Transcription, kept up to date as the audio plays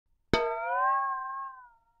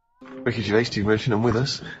Ricky Gervais, Steve Merchant, and with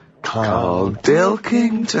us, Karl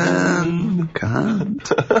Pilkington.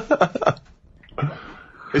 Can't.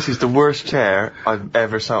 This is the worst chair I've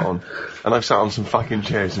ever sat on, and I've sat on some fucking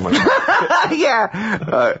chairs in my life.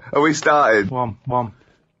 Yeah. Are we started? One. Are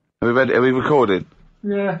we ready? Are we recorded?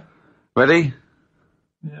 Yeah. Ready?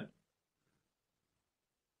 Yeah.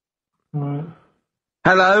 Alright.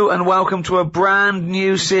 Hello and welcome to a brand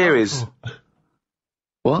new series.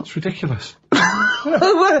 What? It's ridiculous. I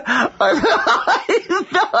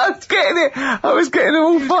was getting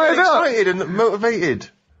all fired up. Excited and motivated.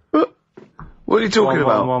 What are you talking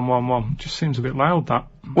about? One. Just seems a bit loud, that.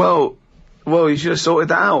 Well, you should have sorted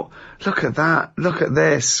that out. Look at that. Look at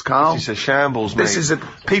this, Karl. This is a shambles, mate. This is a...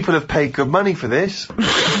 People have paid good money for this.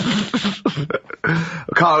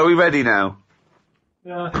 Karl, are we ready now?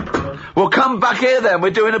 Yeah, I think so. Well, come back here then.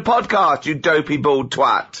 We're doing a podcast, you dopey bald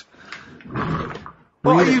twat.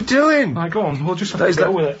 What are you doing? Right, go on. We'll just have to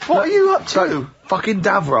go with it. What are you up to? Fucking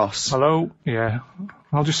Davros. Hello? Yeah.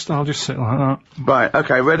 I'll just sit like that. Right,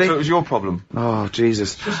 okay, ready? So it was your problem. Oh,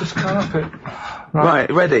 Jesus. Just this carpet.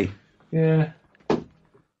 Right, ready? Yeah.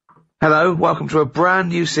 Hello, welcome to a brand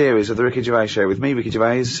new series of the Ricky Gervais Show with me, Ricky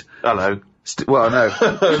Gervais. Hello. Well, no. Sorry.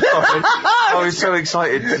 I was so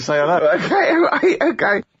excited to say hello.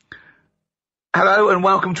 Okay. Hello and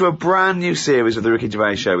welcome to a brand new series of the Ricky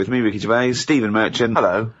Gervais Show with me, Ricky Gervais, Stephen Merchant.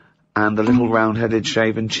 Hello. And the little round-headed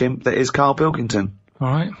shaven chimp that is Karl Pilkington.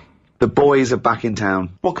 Alright. The boys are back in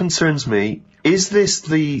town. What concerns me, is this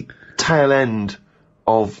the tail end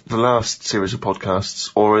of the last series of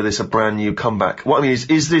podcasts, or is this a brand new comeback? What I mean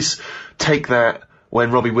is this Take That, when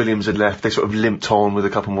Robbie Williams had left, they sort of limped on with a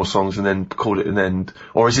couple more songs and then called it an end?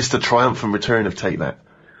 Or is this the triumphant return of Take That?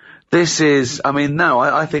 This is, I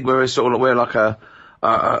think we're like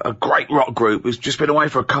a great rock group who's just been away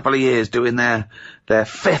for a couple of years doing their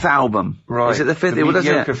fifth album. Right. Is it the fifth? The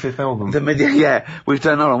mediocre fifth album. Yeah. We've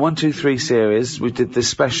done, 1, 2, 3 series. We did the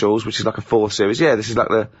specials, which is like a 4th series. Yeah, this is like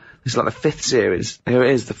the 5th series. Here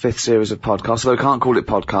it is, the 5th series of podcasts. Although I can't call it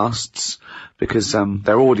podcasts because,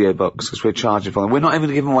 they're audiobooks because we're charging for them. We're not even going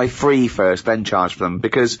to give them away free first, then charge for them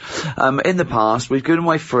because, in the past we've given them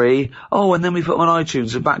away free. Oh, and then we put them on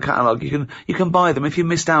iTunes, a back catalogue. You can buy them. If you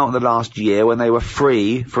missed out on the last year when they were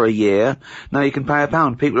free for a year, now you can pay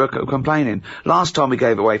 £1. People are complaining. Last time we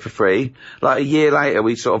gave it away for free, like a year later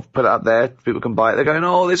we sort of put it up there, people can buy it. They're going,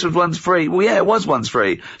 oh, this was once free. Well, yeah, it was once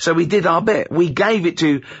free. So we did our bit. We gave it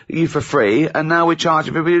to you for free, and now we're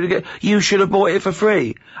charging for people to get. You should have bought it for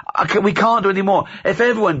free. We can't do any more. If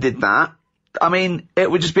everyone did that,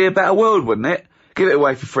 it would just be a better world, wouldn't it? Give it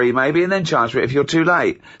away for free maybe, and then charge for it if you're too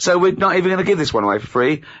late. So we're not even going to give this one away for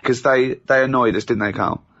free, because they annoyed us, didn't they,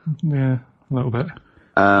 Karl? Yeah, a little bit.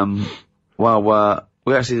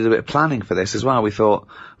 We actually did a bit of planning for this as well. We thought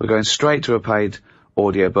we're going straight to a paid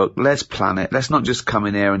audiobook. Let's plan it. Let's not just come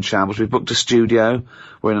in here and shambles. We've booked a studio.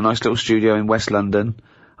 We're in a nice little studio in West London.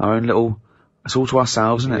 Our own little... It's all to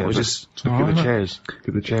ourselves, isn't it? We just... Give the chairs.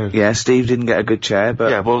 Give the chairs. Yeah, Steve didn't get a good chair,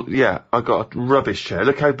 but... Yeah, I got a rubbish chair.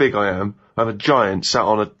 Look how big I am. I have a giant sat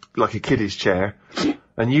on a kiddie's chair.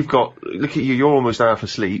 And you've got... Look at you, you're almost half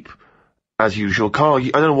asleep. As usual. Karl, I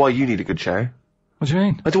don't know why you need a good chair. What do you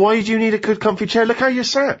mean? Why do you need a good comfy chair? Look how you're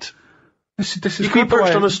sat. This is you can be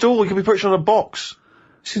perched on a stool, you can be perched on a box.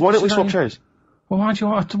 Why don't we swap chairs? Well, why do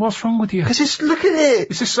you want to, what's wrong with you? Because look at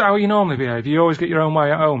it! Is this how you normally behave? You always get your own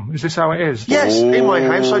way at home? Is this how it is? Yes, in my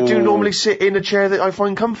house I do normally sit in a chair that I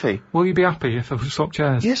find comfy. Will you be happy if I swap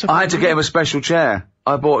chairs? Yes, I had to get him a special chair.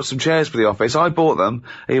 I bought some chairs for the office. I bought them.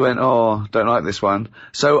 He went, oh, don't like this one.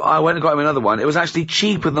 So I went and got him another one. It was actually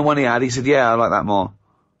cheaper than the one he had. He said, yeah, I like that more.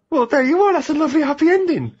 Well, there you are. That's a lovely happy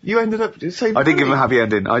ending. You ended up saving I didn't give him a happy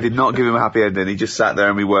ending. I did not give him a happy ending. He just sat there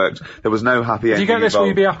and we worked. There was no happy ending. If you get this, will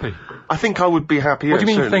you be happy? I think I would be happy. What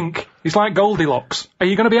do you mean think? He's like Goldilocks. Are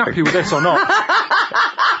you going to be happy with this or not?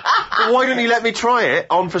 Well, why don't you let me try it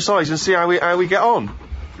on for size and see how we get on?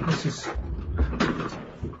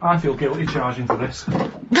 I feel guilty charging for this.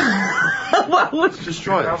 Well, let's just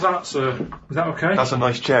try it. How's that, sir? Is that okay? That's a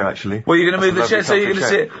nice chair, actually. Well, you're going to move the chair, so you're going to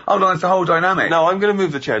sit... Hold on, it's the whole dynamic. No, I'm going to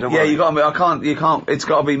move the chair, don't worry. Yeah, you got to you can't, it's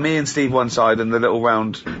got to be me and Steve one side and the little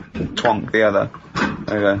round twonk the other.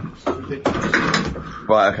 There you go.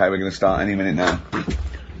 Right, okay, we're going to start any minute now.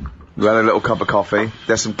 We had a little cup of coffee.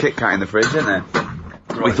 There's some Kit Kat in the fridge, isn't there?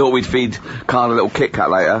 Right. We thought we'd feed Karl a little Kit Kat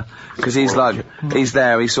later, because he's he's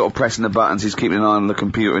there, he's sort of pressing the buttons, he's keeping an eye on the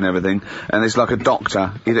computer and everything, and it's like a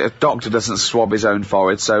doctor. A doctor doesn't swab his own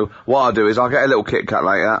forehead, so what I'll do is I'll get a little Kit Kat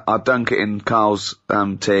later, I'll dunk it in Karl's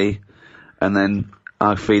tea, and then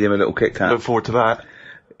I'll feed him a little Kit Kat. Look forward to that.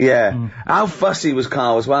 Yeah. How fussy was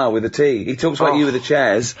Karl as well with the tea? He talks about you with the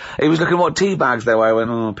chairs. He was looking at what tea bags they were. I went,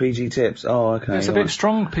 oh, PG tips. Oh, okay. It's a bit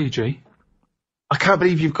strong, PG. I can't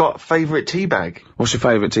believe you've got favourite tea bag. What's your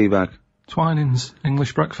favourite tea bag? Twinings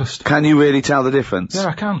English breakfast. Can you really tell the difference? Yeah,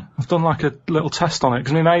 I can. I've done like a little test on it,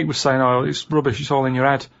 because my mate was saying, oh, it's rubbish, it's all in your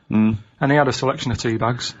head. And he had a selection of tea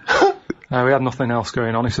bags. We had nothing else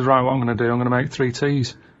going on. He said, right, what I'm going to do, I'm going to make 3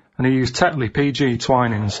 teas. And he used Tetley, PG,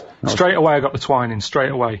 Twinings. Straight away I got the Twinings,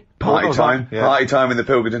 straight away. Party time. Yeah. Party time in the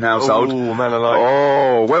Pilkington household. Oh, man alive.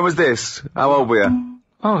 Oh, when was this? How old were you?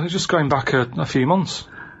 Oh, it was just going back a few months.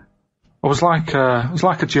 I was like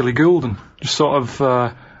a Jilly Goulden, just sort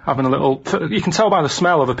of having a little. You can tell by the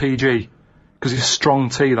smell of a PG, because it's a strong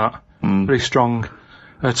tea. That very strong.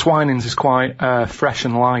 Twinings is quite fresh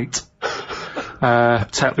and light.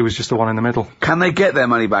 Tetley was just the one in the middle. Can they get their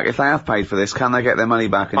money back if they have paid for this? Can they get their money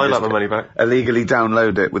back? And I just like my money back. Illegally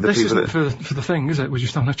download it with the This people isn't that. for the thing, is it? We're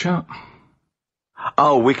just having a chat.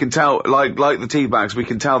 Oh, we can tell, like the tea bags, we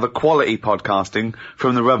can tell the quality podcasting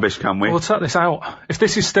from the rubbish, can we? We'll take this out. If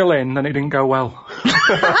this is still in, then it didn't go well.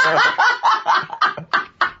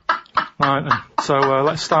 Right then. So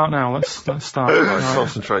let's start now. Let's start. Let's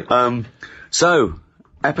concentrate. So,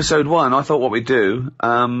 episode 1, I thought what we'd do,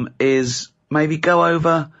 is maybe go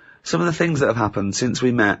over some of the things that have happened since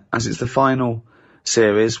we met, as it's the final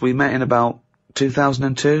series. We met in about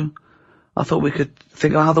 2002. I thought we could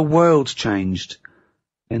think of how the world's changed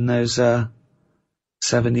in those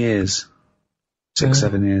 7 years.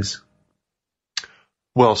 7 years.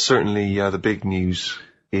 Well, certainly the big news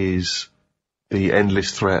is the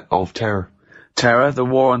endless threat of terror. Terror, the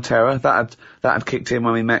war on terror, that had kicked in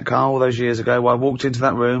when we met Karl all those years ago. When I walked into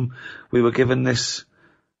that room, we were given this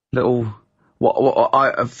little, what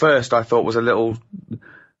I at first I thought was a little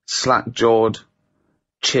slack-jawed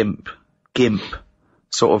gimp,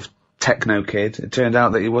 sort of techno kid. It turned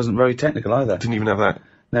out that he wasn't very technical either. Didn't even have that.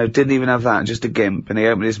 No, didn't even have that, just a gimp. And he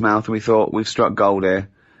opened his mouth and we thought, we've struck gold here.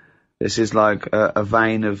 This is like a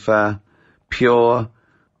vein of pure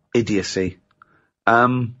idiocy.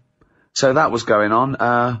 So that was going on.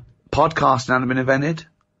 Podcasting hadn't been invented.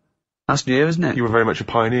 That's new, isn't it? You were very much a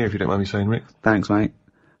pioneer, if you don't mind me saying, Rick. Thanks, mate.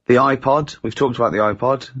 The iPod. We've talked about the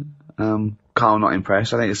iPod. Karl not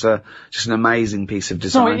impressed. I think it's just an amazing piece of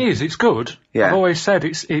design. No, it is. It's good. Yeah. I've always said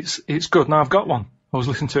it's good. Now I've got one. I was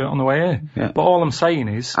listening to it on the way here. Yeah. But all I'm saying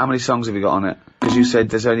is, How many songs have you got on it? Because you said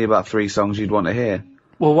there's only about 3 songs you'd want to hear.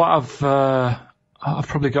 well, what I've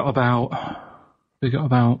probably got about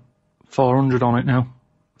 400 on it now.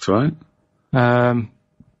 That's right.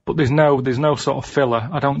 But there's no sort of filler.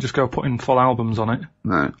 I don't just go putting full albums on it.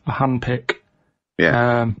 No. I handpick.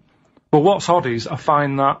 Yeah. But what's odd is I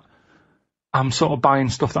find that I'm sort of buying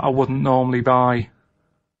stuff that I wouldn't normally buy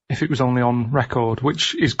if it was only on record,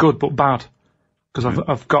 which is good but bad, because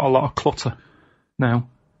I've got a lot of clutter now.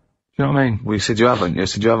 Do you know what I mean? Well, you said you haven't. You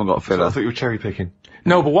said you haven't got a I filler. thought you were cherry picking.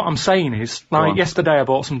 No, but what I'm saying is, like on. yesterday I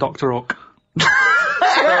bought some Dr. Hook. When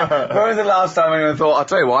was the last time anyone thought, I'll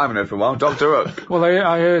tell you what I haven't heard for a while, Dr. Hook? Well,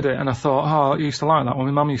 I heard it and I thought, oh, I used to like that one.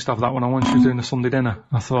 My mum used to have that one when she was doing the Sunday dinner.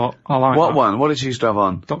 I thought, I like What that. one? What did she used to have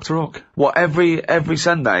on? Dr. Hook. What, every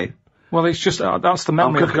Sunday? Well, it's just, that's the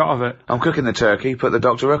memory I've got of it. I'm cooking the turkey, put the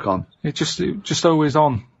Dr. Hook on. It just always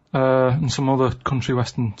on. And some other country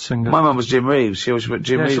western singer. My mum was Jim Reeves. She always put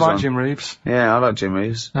Jim yeah, Reeves she liked on. Jim Reeves. Yeah, I like Jim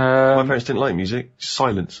Reeves. My parents didn't like music.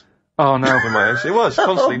 Silence. Oh no. In my house. It was,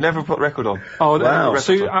 constantly. Never put record on. Oh, Wow. At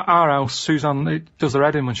our house, Suzanne does her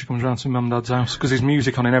head in when she comes round to mum and dad's house, because there's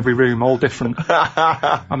music on in every room, all different. And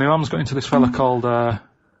my mum's got into this fella called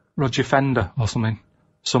Roger Fender or something,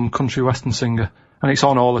 some country western singer, and it's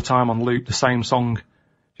on all the time on loop, the same song.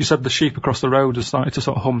 She said the sheep across the road has started to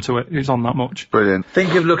sort of hum to it. It's on that much. Brilliant.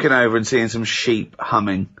 Think of looking over and seeing some sheep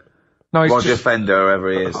humming. No, it's Roger just, Fender,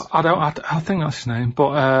 whoever he is. I think that's his name,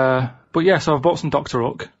 but yeah, so I've bought some Dr.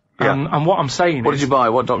 Hook. Yeah. And what I'm saying What is, did you buy?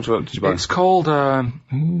 What Dr. Hook did you buy? it's called,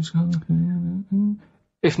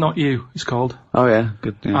 If Not You, it's called. Oh yeah,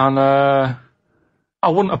 good. Yeah. And I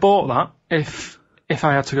wouldn't have bought that if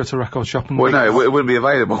I had to go to a record shop and... Well, no, it wouldn't be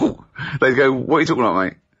available. They'd go, what are you talking about,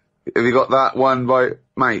 mate? Have you got that one by...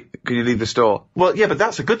 Mate, can you leave the store? Well, yeah, but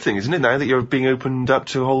that's a good thing, isn't it, now that you're being opened up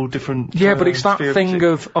to a whole different... Yeah, but it's that sphere thing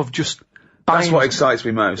music? of just buying... That's what excites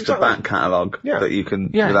me most, Exactly. the back catalogue that you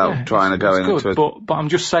can, Yeah, without yeah, trying to go it's into good, it. but I'm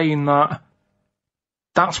just saying that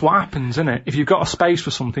that's what happens, isn't it? If you've got a space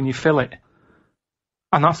for something, you fill it.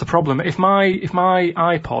 And that's the problem. If my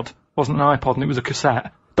iPod wasn't an iPod and it was a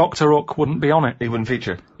cassette, Dr. Hook wouldn't be on it. It wouldn't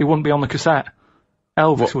feature. He wouldn't be on the cassette.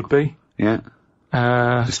 Elvis would be. Yeah,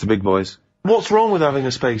 just the big boys. What's wrong with having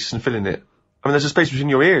a space and filling it? I mean, there's a space between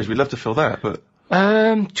your ears. We'd love to fill that, but...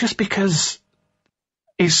 Just because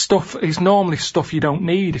is normally stuff you don't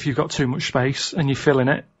need if you've got too much space and you're filling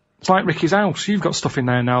it. It's like Ricky's house. You've got stuff in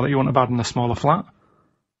there now that you wouldn't have had in a smaller flat.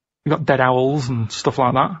 You've got dead owls and stuff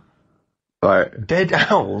like that. Right. Dead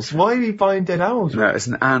owls? Why are you buying dead owls? No, it's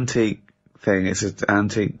an antique thing. It's an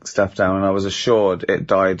antique stuffed owl, and I was assured it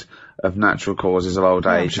died of natural causes of old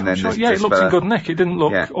age. And then it looked in good nick. It didn't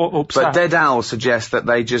look upset. But dead owls suggest that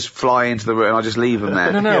they just fly into the room and I just leave them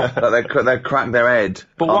there. No. Like they crack their head.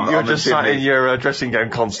 But you're just sat in your dressing gown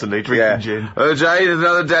constantly drinking gin. Jay, there's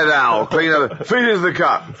another dead owl. Feed it to the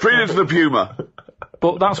cat. Feed it to the puma.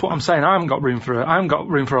 But that's what I'm saying. I haven't got room for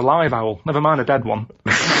a live owl. Never mind a dead one.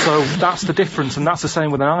 So that's the difference, and that's the same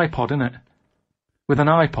with an iPod, isn't it? With an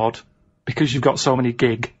iPod, because you've got so many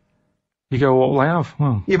gig, you go, what will I have?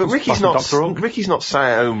 Well, yeah, but Ricky's not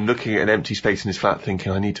sat at home looking at an empty space in his flat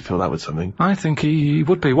thinking, I need to fill that with something. I think he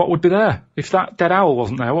would be. What would be there? If that dead owl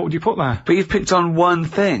wasn't there, what would you put there? But you've picked on one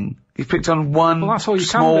thing. You've picked on one. Well, that's all you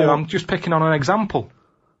can do. I'm just picking on an example.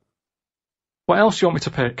 What else do you want me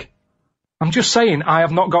to pick? I'm just saying I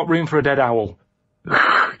have not got room for a dead owl.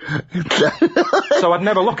 So I'd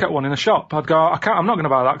never look at one in a shop. I'd go, I'm not going to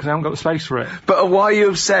buy that because I haven't got the space for it. But why are you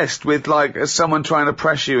obsessed with, like, someone trying to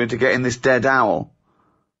pressure you into getting this dead owl?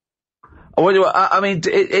 I mean,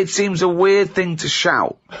 it seems a weird thing to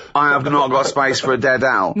shout. I have not got space for a dead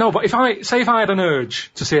owl. No, but if I had an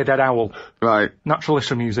urge to see a dead owl. Right. Natural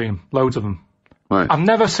History Museum. Loads of them. Right. I've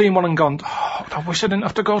never seen one and gone, oh, I wish I didn't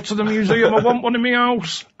have to go to the museum. I want one in my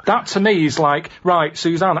house. That to me is like, right,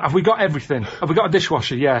 Suzanne, have we got everything? Have we got a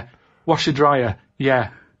dishwasher? Yeah. Washer dryer? Yeah.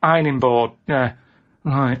 Ironing board? Yeah.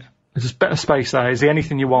 Right. There's a bit of space there. Is there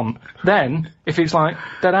anything you want? Then, if it's like,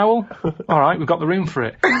 dead owl? Alright, we've got the room for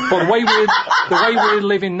it. But the way we're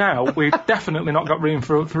living now, we've definitely not got room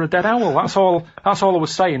for a dead owl. That's all I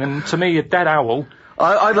was saying. And to me, a dead owl,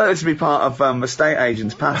 I'd like this to be part of estate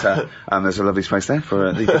agent's patter. There's a lovely space there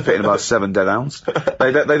for you can fit in about 7 dead owls.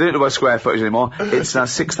 They don't do it by square footage anymore. It's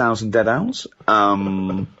 6,000 dead owls.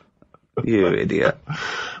 You idiot.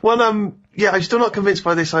 Well, yeah, I'm still not convinced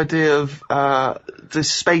by this idea of the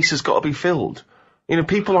space has got to be filled. You know,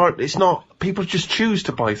 people just choose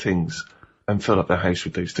to buy things and fill up their house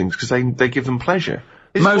with those things because they give them pleasure.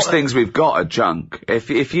 Most things we've got are junk.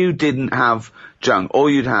 If you didn't have junk, all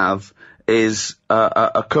you'd have is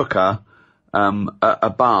a cooker, a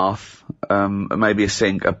bath, maybe a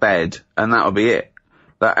sink, a bed, and that would be it.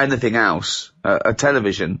 Anything else, a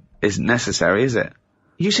television isn't necessary, is it?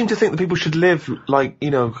 You seem to think that people should live like,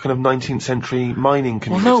 you know, kind of 19th century mining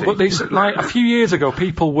community. Well, no, but like a few years ago,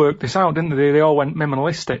 people worked this out, didn't they? They all went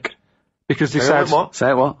minimalistic because they said what?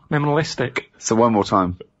 Say what? Minimalistic. So one more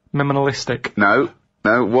time. Minimalistic. No.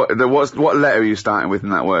 What letter are you starting with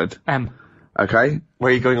in that word? M. Okay.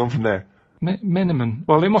 Where are you going on from there? Minimum.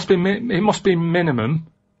 Well, it must be minimum.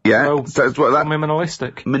 Yeah. So it's what that.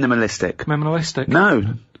 Minimalistic. Minimalistic.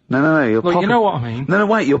 No. Look, you know what I mean. No,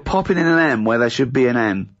 wait. You're popping in an M where there should be an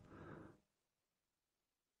N.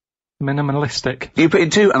 Minimalistic. You put in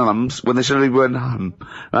 2 M's when there should only be one M,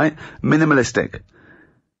 right? Minimalistic.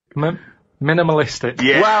 Minimalistic.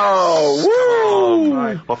 Yeah. Wow! Woo!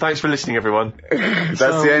 Right. Well, thanks for listening, everyone. That's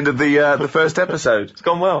the end of the first episode. It's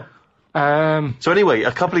gone well. So anyway,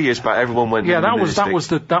 a couple of years back, everyone went. Yeah, that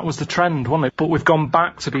was the trend, wasn't it? But we've gone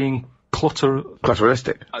back to being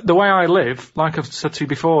clutteristic. The way I live, like I've said to you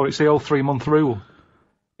before, it's the old 3-month rule.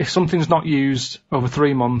 If something's not used over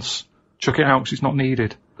 3 months, chuck it out because it's not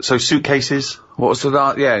needed. So suitcases. What's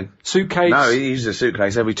that? Yeah. Suitcase. No, he uses a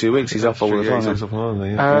suitcase every 2 weeks. He's off all the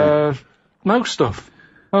time. Most stuff.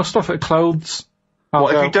 Most stuff. Clothes.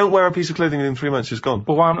 If you don't wear a piece of clothing in 3 months, it's gone?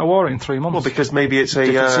 Well, why haven't I wore it in 3 months? Well, because maybe it's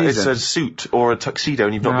a suit or a tuxedo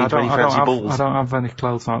and you've not been to any fancy balls. I don't have any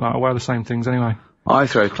clothes like that. I wear the same things anyway. I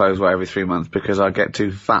throw clothes away every 3 months because I get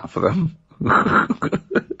too fat for them.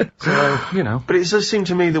 So, you know. But it does seem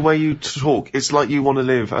to me the way you talk, it's like you want to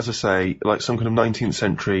live, as I say, like some kind of 19th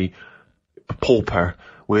century pauper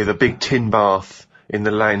with a big tin bath in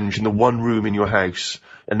the lounge in the one room in your house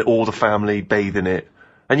and all the family bathe in it.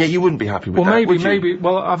 And yet you wouldn't be happy with that, would you?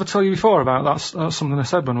 Well, I've told you before about that's something I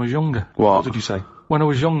said when I was younger. What did you say? When I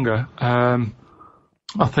was younger, I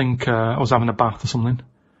think I was having a bath or something.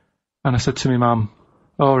 And I said to my mum,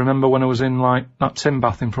 oh, remember when I was in, like, that tin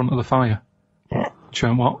bath in front of the fire? She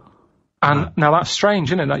went, what? And now that's strange,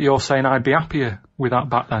 isn't it, that you're saying I'd be happier with that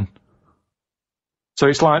back then? So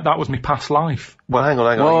it's like that was my past life. Well, hang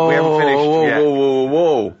on. Whoa, we haven't finished yet.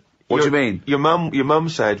 Whoa. What do you mean? Your mum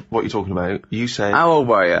said what you're talking about. You said... How old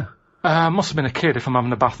were you? I must have been a kid if I'm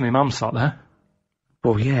having a bath and my mum sat there.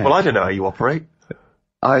 Well, yeah. Well, I don't know how you operate.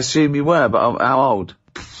 I assume you were, but how old?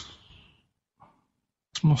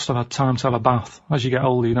 Must have had time to have a bath. As you get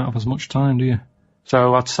older, you don't have as much time, do you?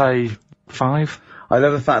 So I'd say 5. I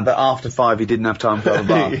love the fact that after 5 he didn't have time to have a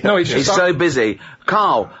bath. No, it's just He's so busy.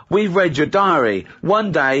 Carl, we've read your diary.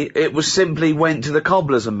 One day it was simply went to the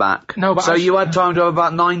cobblers and back. No, but so you had time to have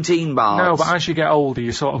about 19 baths. No, but as you get older,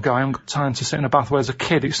 you sort of go, I haven't got time to sit in a bath, whereas a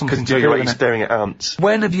kid, it's something to do, you're isn't it? staring at ants.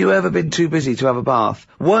 When have you ever been too busy to have a bath?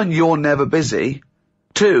 1, you're never busy.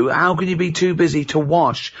 2, how can you be too busy to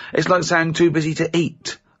wash? It's like saying too busy to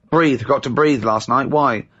eat. Breathe. Got to breathe last night.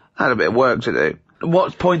 Why? I had a bit of work to do.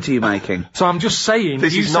 What point are you making? So I'm just saying...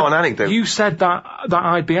 This is not an anecdote. You said that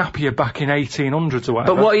I'd be happier back in 1800s or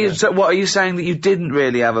whatever. But what are you saying, that you didn't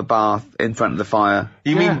really have a bath in front of the fire?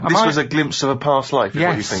 You mean this was a glimpse of a past life, is yes.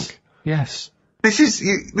 what you think? Yes. This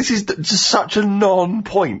is just such a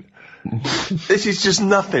non-point. This is just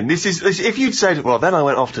nothing. If you'd said, well, then I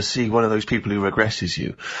went off to see one of those people who regresses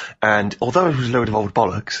you, and although it was a load of old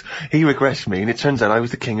bollocks, he regressed me, and it turns out I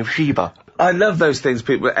was the king of Sheba. I love those things,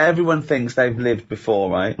 people. Everyone thinks they've lived before,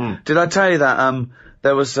 right? Did I tell you that,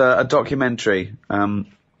 there was a documentary,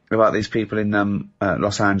 about these people in,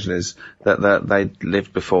 Los Angeles that they'd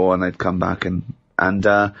lived before and they'd come back and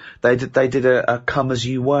they did a come as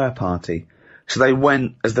you were party. So they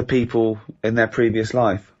went as the people in their previous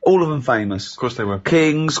life. All of them famous. Of course they were.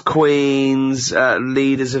 Kings, queens,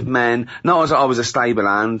 leaders of men. Not as I was a stable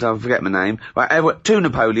hand, I forget my name. Right, 2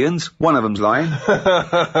 Napoleons, one of them's lying.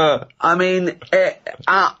 I mean,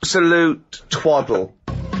 absolute twaddle.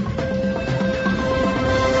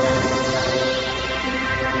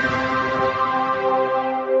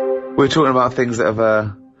 We're talking about things that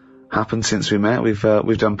have happened since we met. We've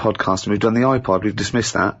done podcasting, we've done the iPod, we've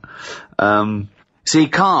dismissed that. See,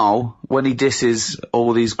 Karl, when he disses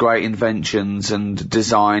all these great inventions and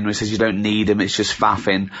design, when he says you don't need them, it's just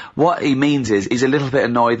faffing, what he means is he's a little bit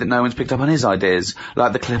annoyed that no one's picked up on his ideas,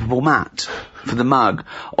 like the clippable mat for the mug,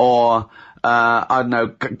 or, I don't know,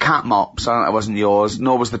 cat mops. I don't know, it wasn't yours,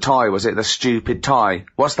 nor was the tie, was it? The stupid tie.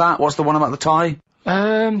 What's that? What's the one about the tie?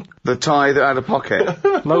 The tie that had a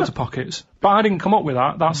pocket. Loads of pockets. But I didn't come up with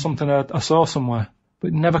that. That's something I saw somewhere. But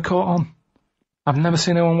it never caught on. I've never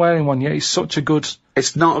seen anyone wearing one yet. It's such a good...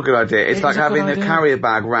 It's not a good idea. It's like having a carrier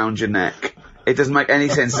bag round your neck. It doesn't make any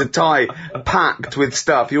sense. It's a tie packed with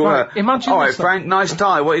stuff. You want to... Imagine Alright, Frank, nice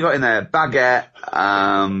tie. What you got in there? Baguette.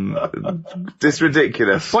 It's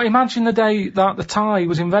ridiculous. But imagine the day that the tie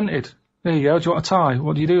was invented. There you go. Do you want a tie?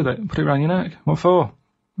 What do you do with it? Put it around your neck. What for?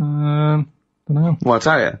 Don't know. Well, I'll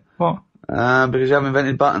tell you. What? Because you haven't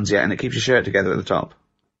invented buttons yet and it keeps your shirt together at the top.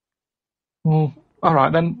 Well,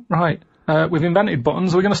 alright then. Right. We've invented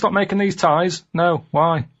buttons. Are we going to stop making these ties? No.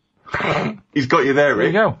 Why? He's got you there,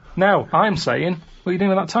 Rick. There you go. Now, I'm saying, what are you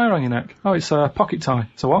doing with that tie around your neck? Oh, it's a pocket tie.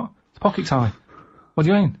 So what? It's a pocket tie. What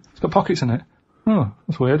do you mean? It's got pockets in it. Oh,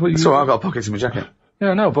 that's weird. So I've got pockets in my jacket.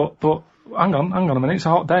 Yeah, no, but hang on a minute. It's a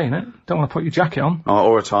hot day, innit? Don't want to put your jacket on. Oh,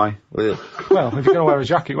 or a tie. Well, if you're going to wear a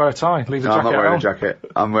jacket, wear a tie. Leave the jacket I'm not wearing on. a jacket.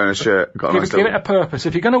 I'm wearing a shirt. Give it a purpose.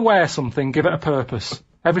 If you're going to wear something, give it a purpose.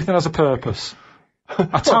 Everything has a purpose.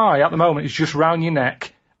 A tie at the moment is just round your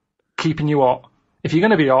neck, keeping you hot. If you're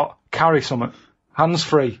going to be hot, carry something. Hands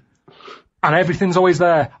free. And everything's always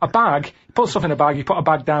there. A bag, you put stuff in a bag, you put a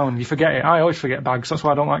bag down, you forget it. I always forget bags, that's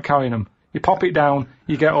why I don't like carrying them. You pop it down,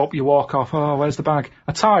 you get up, you walk off, oh, where's the bag?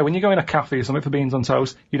 A tie, when you go in a cafe or something for beans on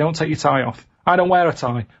toast, you don't take your tie off. I don't wear a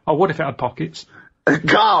tie. I would if it had pockets.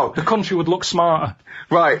 Carl! The country would look smarter.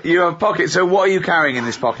 Right, you have pockets, so what are you carrying in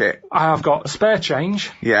this pocket? I have got spare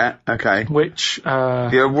change. Yeah, okay. Which,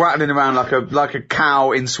 You're rattling around like a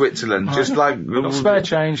cow in Switzerland, just like... I've got spare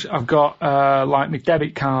change, I've got, like my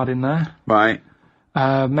debit card in there. Right.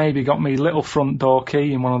 Maybe got me little front door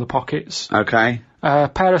key in one of the pockets. Okay.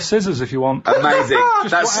 Pair of scissors if you want. Amazing.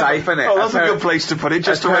 That's safe, isn't it? Oh, that's a good place to put it,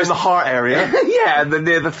 just around the heart area. Yeah, and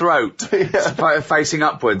near the throat. Facing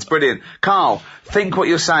upwards. Brilliant. Karl, think what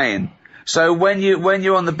you're saying. So when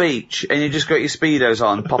you're on the beach and you just got your Speedos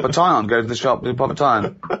on, pop a tie on, go to the shop and pop a tie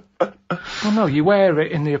on. Well, no, you wear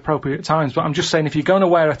it in the appropriate times, but I'm just saying if you're going to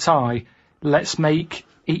wear a tie, let's make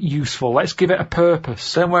it useful. Let's give it a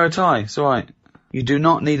purpose. Don't wear a tie. It's alright. You do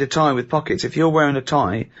not need a tie with pockets. If you're wearing a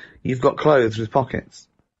tie, you've got clothes with pockets.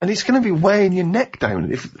 And it's going to be weighing your neck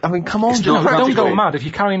down. I mean, come on. Don't go mad. If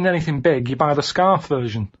you're carrying anything big, you buy the scarf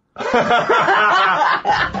version.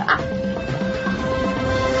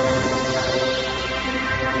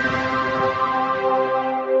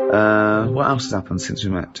 What else has happened since we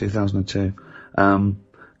met? 2002.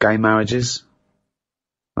 Gay marriages.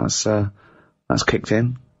 That's kicked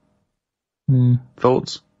in.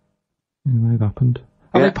 Thoughts? Yeah, they've happened.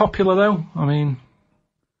 Are they popular though? I mean...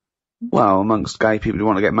 Well, amongst gay people who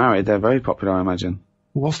want to get married, they're very popular, I imagine.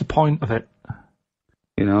 What's the point of it?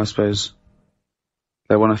 You know, I suppose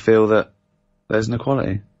they want to feel that There's an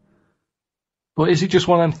equality. But is it just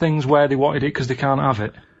one of them things where they wanted it because they can't have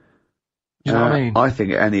it? Do you know what I mean? I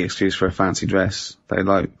think any excuse for a fancy dress. They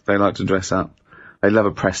like to dress up. They love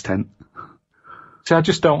a press tent. See, I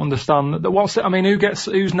just don't understand.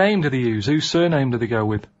 Whose name do they use? Whose surname do they go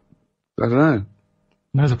with? I don't know.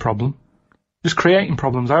 There's a problem. Just creating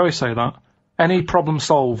problems. I always say that. Any problem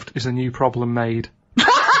solved is a new problem made.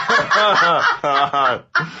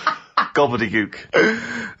 Gobbledygook.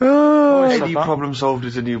 Any problem solved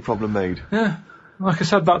is a new problem made. Yeah. Like I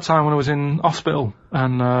said that time when I was in hospital,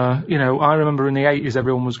 and, I remember in the 80s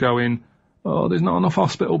everyone was going, oh, there's not enough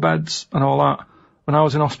hospital beds and all that. When I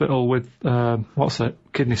was in hospital with,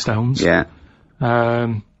 kidney stones. Yeah.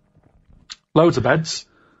 Loads of beds,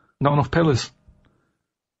 not enough pillars.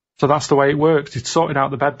 So that's the way it works. It's sorted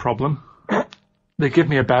out the bed problem. They give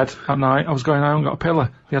me a bed at night. I was going, I haven't got a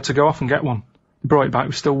pillar. They had to go off and get one. They brought it back. It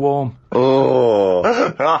was still warm. Oh.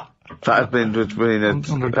 That has been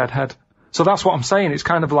under a bed head. So that's what I'm saying. It's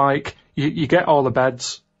kind of like you get all the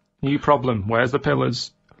beds. New problem. Where's the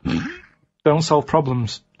pillars? Don't solve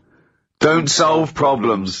problems. Don't solve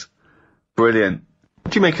problems. Brilliant.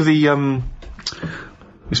 What do you make of the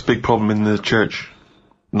this big problem in the church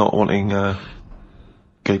not wanting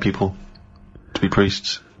gay people to be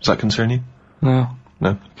priests? Does that concern you? No.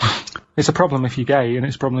 No. It's a problem if you're gay, and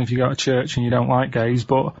it's a problem if you go to church and you don't like gays,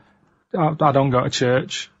 but I don't go to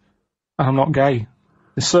church, and I'm not gay.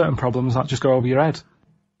 There's certain problems that just go over your head.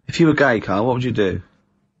 If you were gay, Karl, what would you do?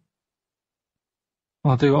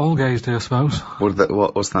 Well, I'll do what all gays do, I suppose.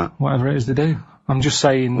 What's that? Whatever it is they do. I'm just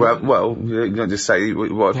saying... Well, you don't just say... What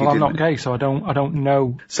if you didn't? I'm not gay, so I don't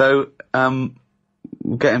know. So,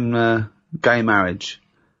 getting gay marriage,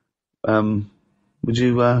 would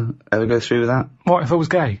you ever go through with that? What, if I was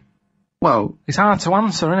gay? Well... It's hard to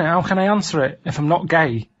answer, isn't it? How can I answer it if I'm not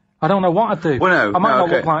gay? I don't know what I'd do. Well, no, I might not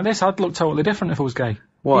okay. look like this. I'd look totally different if I was gay.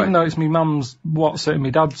 Why? Even though it's me mum's and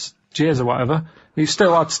my dad's cheers or whatever,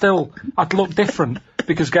 I'd look different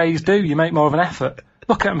because gays do. You make more of an effort.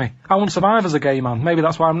 Look at me. I wouldn't survive as a gay man. Maybe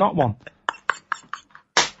that's why I'm not one.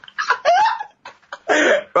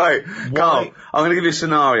 Right, Karl, I'm going to give you a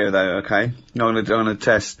scenario though, okay? I'm going to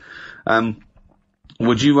test.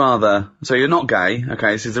 Would you rather, so you're not gay,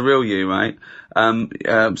 okay, this is the real you, right?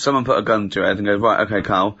 Someone put a gun to your head and goes, right, okay,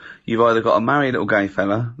 Karl, you've either got to marry a little gay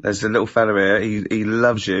fella, there's a little fella here, he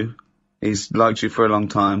loves you, he's liked you for a long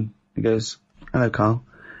time. He goes, hello, Karl.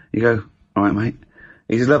 You go, alright, mate.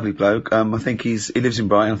 He's a lovely bloke. I think he lives in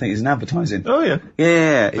Brighton. I think he's in advertising. Oh, yeah.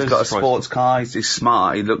 Yeah. He's got a sports car. He's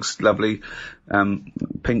smart. He looks lovely.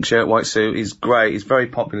 Pink shirt, white suit. He's great. He's very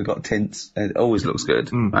popular. Got tints. It always looks good.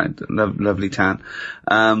 Right. Lovely tan.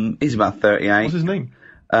 He's about 38. What's his name?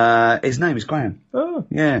 His name is Graham. Oh.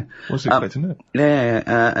 Yeah. Wasn't expecting that.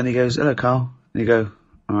 Yeah. And he goes, hello, Karl. And you go,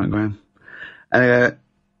 alright, Graham.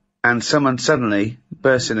 And someone suddenly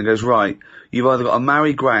bursts in and goes, right, you've either got to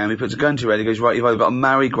marry Graham. He puts a gun to your head. He goes, right, you've either got to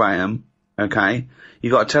marry Graham, okay?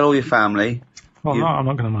 You've got to tell all your family. Well, no, I'm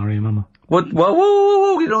not going to marry him, am I? What?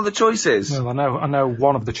 Whoa, you know all the choices. Well, I know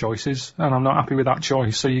one of the choices, and I'm not happy with that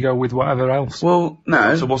choice, so you go with whatever else. Well,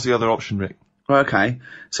 no. So what's the other option, Rick? Well, okay.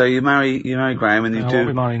 So you marry Graham and I won't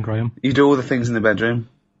be marrying Graham. You do all the things in the bedroom.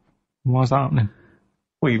 Why's that happening?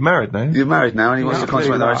 Well, you're married now. You're married now, and he wants to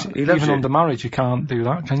consummate the marriage. He loves Even you. under marriage, you can't do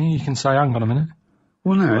that, can you? You can say, hang on a minute.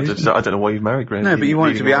 Well, no. I don't know why you've married Graham. No, but you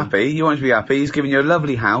want him to be happy. You want him to be happy. He's giving you a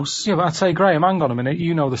lovely house. Yeah, but I'd say, Graham, hang on a minute.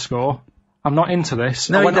 You know the score. I'm not into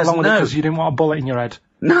this. No, I went he along with it doesn't because you didn't want a bullet in your head.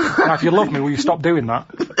 No. Now, if you love me, will you stop doing that?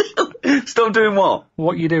 Stop doing what?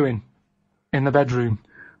 What are you doing in the bedroom?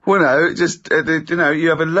 Well, no, just, you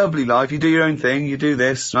have a lovely life. You do your own thing. You do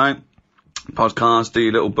this, right? Podcast, do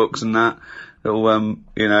your little books and that. Little, and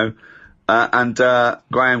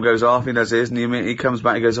Graham goes off, he does his, and he comes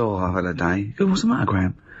back, he goes, oh, I've had a day. You go, what's the matter,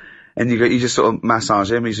 Graham? And you just sort of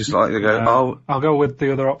massage him, he's just like, I'll go with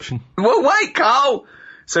the other option. Well, wait, Karl!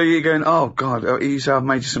 So you're going, oh, God, I've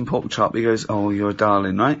made you some pork chop. He goes, oh, you're a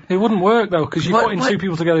darling, right? It wouldn't work, though, because you're putting two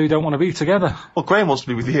people together who don't want to be together. Well, Graham wants to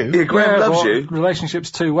be with you. Yeah, Graham loves you.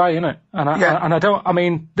 Relationship's two-way, innit?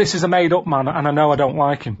 And this is a made-up man, and I know I don't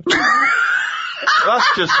like him.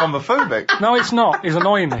 That's just homophobic. No, it's not. He's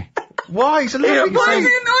annoying me. Why? He's a lovely Why is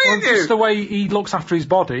he annoying you? Just the way he looks after his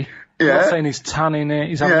body. Yeah. I'm not saying he's tanning it,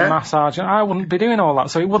 he's having a massage. I wouldn't be doing all that,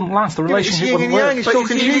 so it wouldn't last. The relationship wouldn't work. He's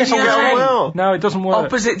talking to you, But well. No, it doesn't work.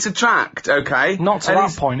 Opposites attract, okay? Not to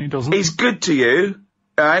that point, it doesn't. He's good to you.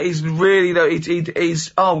 He's really,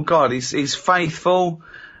 he's oh God, he's faithful.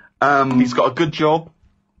 He's got a good job.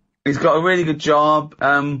 He's got a really good job.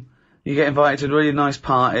 You get invited to really nice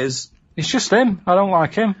parties. It's just him. I don't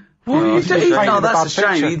like him. Well, He's painted a that's bad a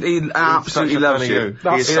shame. picture. He absolutely loves you.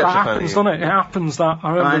 That happens, doesn't it? It happens that.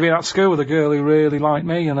 I remember being at school with a girl who really liked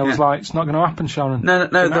me, and I was like, it's not going to happen, Sharon. No.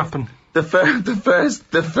 Didn't happen. The first.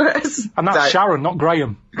 And that's Sharon, not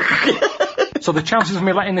Graham. So the chances of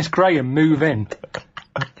me letting this Graham move in.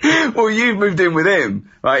 Well, you've moved in with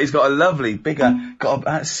him, right? He's got a lovely, bigger, got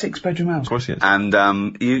a 6-bedroom house. Of course he is. And,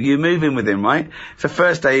 you move in with him, right? For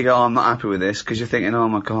first day you go, oh, I'm not happy with this, because you're thinking, oh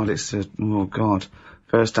my god, oh god.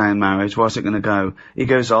 First day in marriage, what's it going to go? He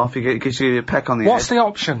goes off, he gives you a peck on the What's head. the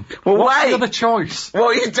option? Well, What's wait! the other choice?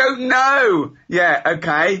 Well, you don't know! Yeah,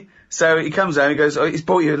 okay. So he comes home, he goes, oh, he's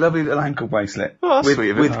bought you a lovely little ankle bracelet. Oh, that's sweet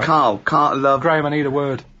of him. With Karl. Karl love. Graham, I need a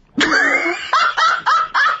word.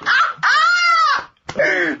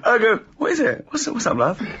 I go, what is it? What's up,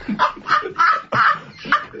 love?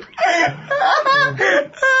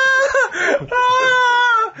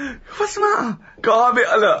 What's the matter?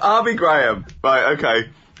 I'll be Graham. Right, okay.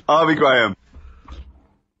 I'll be Graham.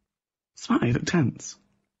 What's the matter? You look tense.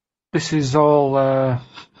 This is all, we're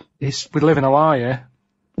living a lie here.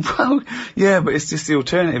 Well, yeah, but it's just the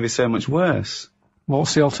alternative is so much worse.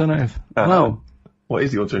 What's the alternative? Well, what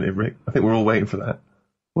is the alternative, Rick? I think we're all waiting for that.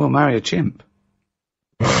 well, marry a chimp.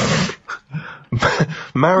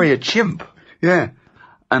 Marry a chimp. Yeah.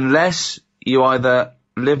 Unless you either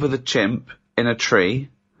live with a chimp in a tree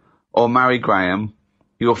or marry Graham,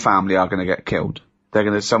 your family are going to get killed.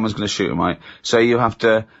 Someone's going to shoot them, right? So you have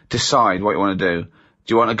to decide what you want to do.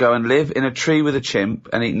 Do you want to go and live in a tree with a chimp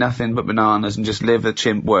and eat nothing but bananas and just live the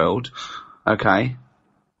chimp world? Okay.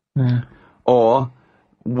 Yeah. Or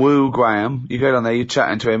woo Graham. You go down there, you're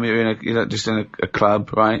chatting to him, you're just in a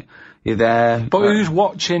club, right? You're there. But who's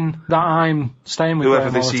watching that I'm staying with Whoever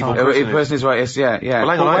Graham all this the evil time? The person is right, yes, yeah. Well,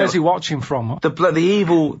 hang But on, where's he watching from?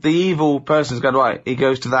 The evil person's going, right, he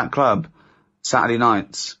goes to that club Saturday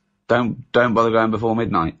nights. Don't bother going before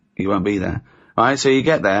midnight. He won't be there. Right, so you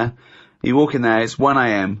get there, you walk in there, it's 1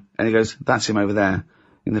 a.m, and he goes, that's him over there,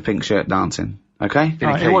 in the pink shirt dancing. Okay?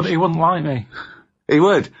 Right, he wouldn't like me. He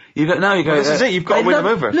would. You go, this is it, you've got to win him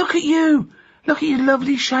over. Look at you! Look at your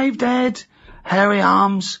lovely shaved head, hairy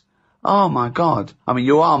arms. Oh my god. I mean,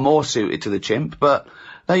 you are more suited to the chimp, but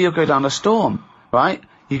no, you'll go down a storm, right?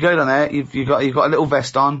 You go down there, you've got a little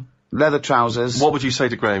vest on, leather trousers. What would you say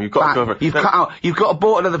to Graham? You've got to go over. You've got a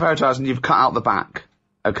bought another pair of trousers and you've cut out the back.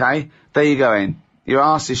 Okay? There you go in. Your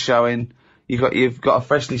arse is showing. You've got a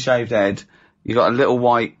freshly shaved head. You've got a little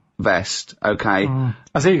white vest. Okay?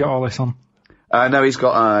 Has he got all this on? No, he's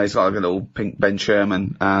got like a little pink Ben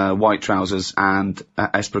Sherman, white trousers and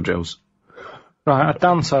espadrilles. Right, I'd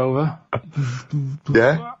dance over.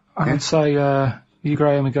 Yeah? I'd say, you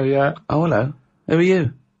Graham, and go, yeah. Oh, hello. Who are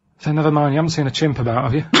you? Say, never mind, you haven't seen a chimp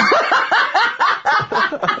about, have you?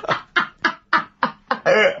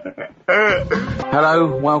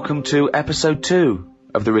 Hello, welcome to episode 2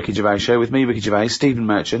 of the Ricky Gervais Show with me, Ricky Gervais, Stephen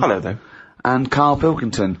Merchant. Hello there. And Karl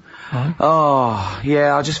Pilkington. Right. Oh,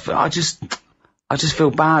 yeah, I just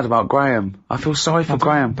feel bad about Graham. I feel sorry for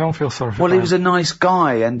Graham. Don't feel sorry for Well, Graham. he was a nice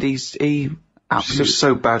guy, and he She absolutely was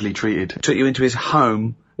so badly treated. took you into his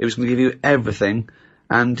home. He was going to give you everything,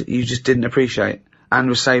 and you just didn't appreciate, and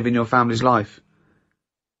was saving your family's life.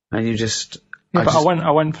 And you just... Yeah, but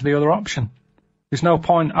I went for the other option. There's no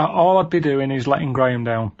point. All I'd be doing is letting Graham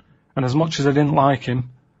down. And as much as I didn't like him,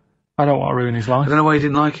 I don't want to ruin his I life. don't know why you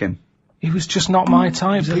didn't like him. He was just not my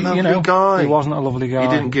type. He's a lovely guy. He wasn't a lovely guy. He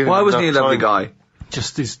didn't give Why him wasn't he a enough lovely time. guy?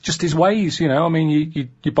 Just his ways, you know. I mean,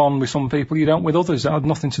 you bond with some people, you don't with others. It had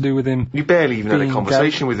nothing to do with him. You barely even had a Being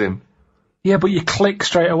conversation with him. Yeah, but you click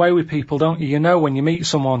straight away with people, don't you? You know when you meet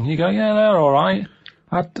someone, you go, yeah, they're all right.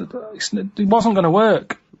 It wasn't going to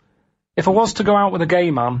work. If I was to go out with a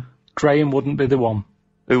gay man, Graham wouldn't be the one.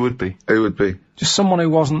 Who would be? Who would be? Just someone who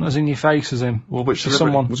wasn't as in your face as him. Well, which Just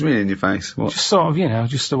celebrity? someone, What do you mean in your face? What? just sort of, you know,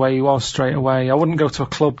 just the way he was straight away. I wouldn't go to a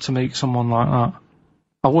club to meet someone like that.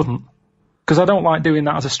 I wouldn't. Because I don't like doing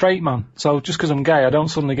that as a straight man. So just because I'm gay, I don't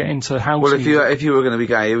suddenly get into house Well, music. if you were going to be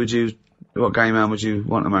gay, what gay man would you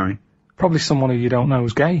want to marry? Probably someone who you don't know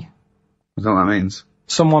is gay. I don't know what that means.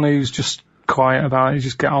 Someone who's just quiet about it,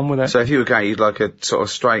 just get on with it. So if you were gay, you'd like a sort of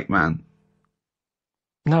straight man.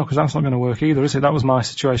 No, because that's not going to work either, is it? That was my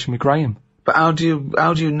situation with Graham. But how do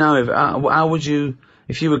you know how would you,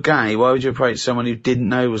 if you were gay, why would you approach someone who didn't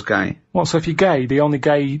know was gay? What, so if you're gay, the only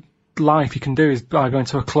gay life you can do is by going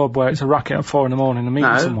to a club where it's a racket at 4 a.m. and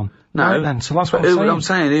meeting someone? No. Right then, so that's what But I'm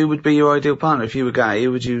saying. who would be your ideal partner if you were gay?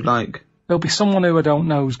 Who would you like? There'll be someone who I don't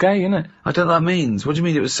know is gay, innit? I don't know what that means. What do you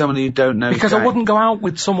mean it was someone who you don't know is Because gay? I wouldn't go out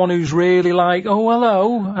with someone who's really like, oh,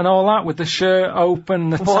 hello, and all that, with the shirt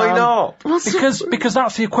open, the Why tan. not? Because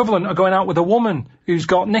that's the equivalent of going out with a woman who's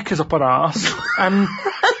got knickers up her arse, and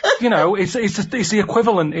you know, it's the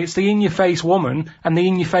equivalent. It's the in-your-face woman and the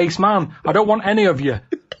in-your-face man. I don't want any of you.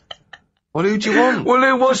 Well, who do you want? Well,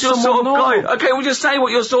 Lou, what's your sort of normal. guy? Okay, well, just say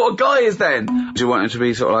what your sort of guy is then. Do you want him to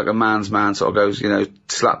be sort of like a man's man, sort of goes, you know,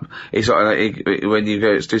 slap, he sort of like, when you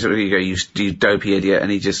go, do something, you go, you dopey idiot, and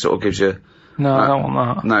he just sort of gives you... No, I don't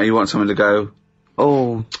want that. No, you want someone to go,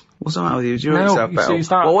 oh, what's the matter with you? Do you want yourself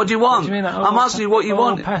better? Well, what do you want? What do you mean, I'm asking you what you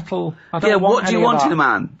want. Petal. I don't want what do you want in a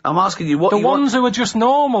man? I'm asking you what the you want. The ones who are just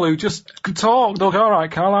normal, who just talk, they'll go,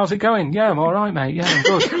 alright, Karl, how's it going? Yeah, I'm alright, mate, yeah, I'm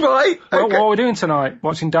good. Right. Well, okay. what are we doing tonight?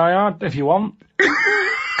 Watching Die Hard, if you want.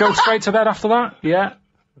 Go straight to bed after that? Yeah.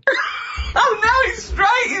 Oh, now he's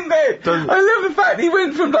straight in bed. I love the fact he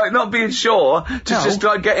went from like not being sure to just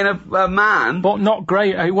like getting a man. But not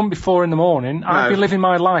great. It wouldn't be 4 a.m. I'd be living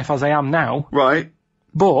my life as I am now. Right.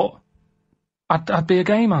 But I'd be a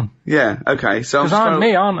gay man. Yeah. Okay. So because I'm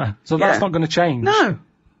me, aren't I? So that's not going to change. No.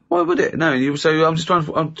 Why would it? No. So I'm just trying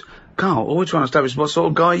to. Karl, all we're trying to establish what sort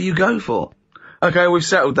of guy you go for. Okay, we've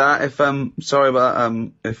settled that. If sorry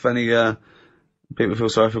about if any people feel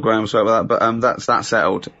sorry for Graham, sorry about that. But that's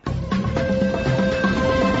settled.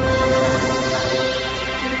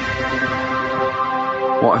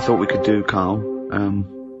 What I thought we could do, Karl,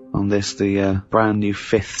 on this, the brand new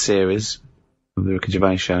 5th series of the Ricky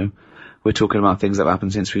Gervais Show, we're talking about things that have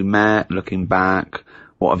happened since we met, looking back,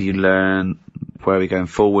 what have you learned, where are we going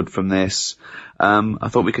forward from this. I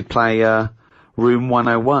thought we could play Room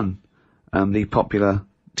 101, the popular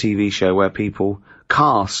TV show where people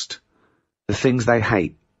cast the things they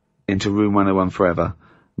hate into Room 101 forever.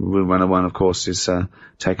 Room 101, of course, is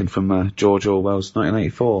taken from George Orwell's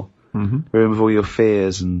 1984. Mm-hmm. Room of all your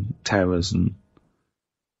fears and terrors, and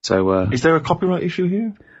so. Is there a copyright issue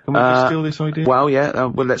here? Can we just steal this idea? Well, yeah.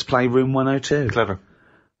 Well, let's play Room 102. Clever.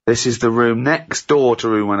 This is the room next door to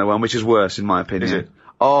Room 101, which is worse, in my opinion. Is it?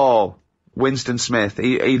 Oh, Winston Smith.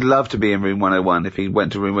 He'd love to be in Room 101 if he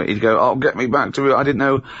went to Room. He'd go, oh, get me back to Room. I didn't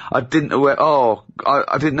know where. Oh,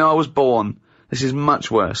 I didn't know I was born. This is much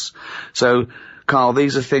worse. So, Karl,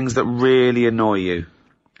 these are things that really annoy you.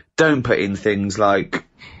 Don't put in things like,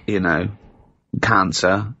 you know,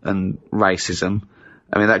 cancer and racism.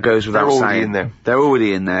 I mean, that goes without saying. They're already in there. They're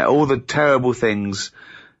already in there. All the terrible things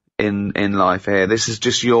in life here. This is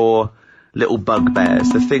just your little bugbears,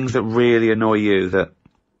 the things that really annoy you that,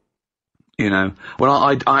 you know. Well,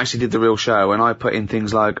 I actually did the real show and I put in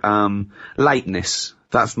things like, lateness.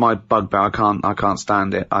 That's my bugbear. I can't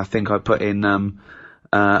stand it. I think I put in,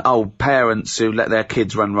 parents who let their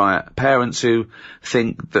kids run riot. Parents who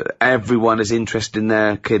think that everyone is interested in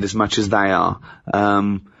their kid as much as they are.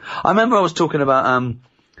 I remember I was talking about,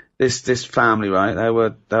 this family, right? They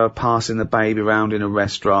were passing the baby around in a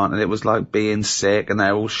restaurant and it was like being sick and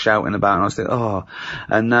they were all shouting about it and I was thinking, oh,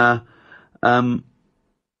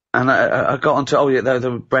 and I got onto, oh yeah, they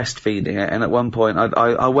were breastfeeding it and at one point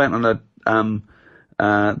I went on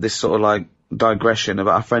this sort of like digression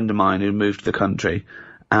about a friend of mine who moved to the country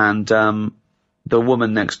and the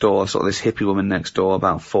woman next door, sort of this hippie woman next door,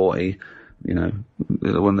 about 40, you know,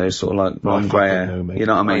 one of those sort of like long grey hair, you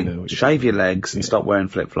know what I mean? Shave your legs and stop wearing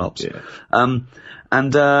flip-flops. Yeah.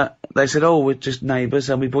 And they said, oh, we're just neighbours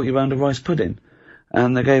and we brought you round a rice pudding.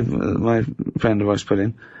 And they gave my friend a rice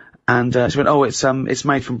pudding. And she went, oh, it's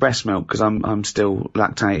made from breast milk because I'm still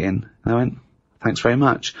lactating. And I went, thanks very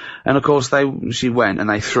much. And of course she went and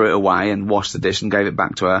they threw it away and washed the dish and gave it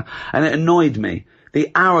back to her. And it annoyed me. The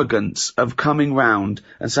arrogance of coming round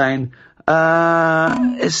and saying,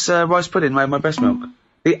 it's rice pudding made my breast milk.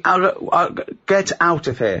 Get out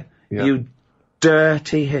of here, you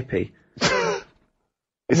dirty hippie.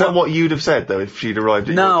 Is that what you'd have said though if she'd arrived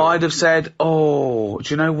at your door? I'd have said, oh,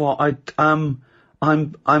 do you know what?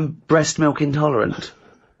 I'm breast milk intolerant.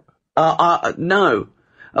 No.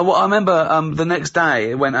 Well, I remember the next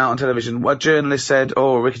day it went out on television. A journalist said,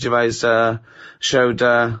 "Oh, Ricky Gervais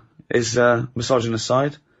showed his misogynist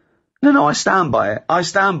side." No, I stand by it.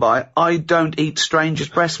 I don't eat strangers'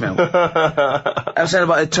 breast milk. I said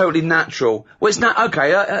about it totally natural. Well, it's not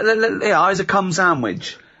okay. It's a cum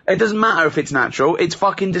sandwich. It doesn't matter if it's natural. It's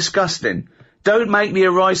fucking disgusting. Don't make me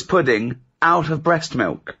a rice pudding out of breast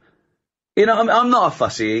milk. You know, I'm not a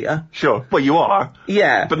fussy eater. Sure. Well, you are.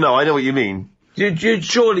 Yeah. But no, I know what you mean.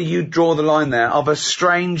 Surely you draw the line there of a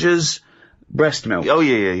stranger's breast milk. Oh,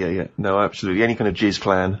 yeah. No, absolutely. Any kind of jizz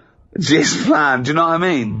plan. Jizz plan, do you know what I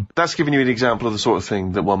mean? That's giving you an example of the sort of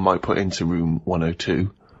thing that one might put into Room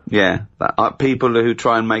 102. Yeah. People who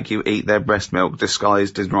try and make you eat their breast milk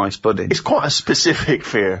disguised as rice pudding. It's quite a specific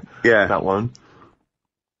fear. Yeah. That one.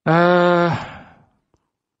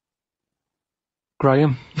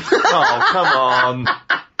 Graham. Oh, come on.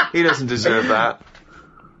 He doesn't deserve that.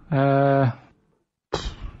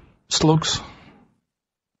 Slugs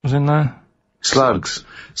was in there. Slugs.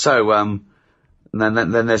 So,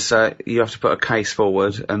 then there's, you have to put a case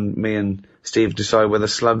forward, and me and Steve decide whether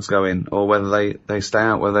slugs go in, or whether they stay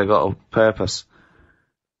out, whether they've got a purpose.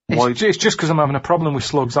 It's just because I'm having a problem with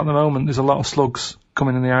slugs at the moment. There's a lot of slugs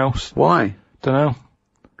coming in the house. Why? Dunno.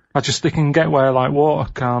 They can get where, like,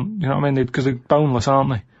 water can't, you know what I mean? Because they're boneless,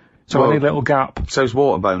 aren't they? So any little gap. So's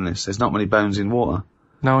water boneless. There's not many bones in water.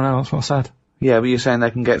 No, that's what I said. Yeah, but you're saying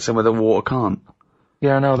they can get somewhere that water can't.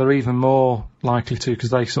 Yeah, no, they're even more likely to,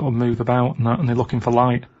 because they sort of move about and that, and they're looking for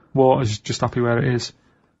light. Water's just happy where it is.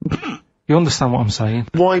 You understand what I'm saying?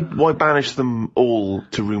 Why banish them all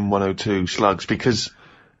to room 102, slugs? Because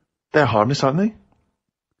they're harmless, aren't they?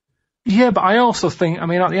 Yeah, but I also think, I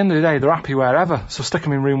mean, at the end of the day, they're happy wherever. So stick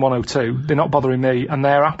them in room 102. They're not bothering me, and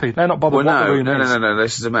they're happy. They're not bothered what the room is. No.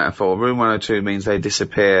 This is a metaphor. Room 102 means they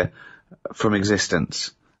disappear from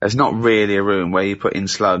existence. There's not really a room where you put in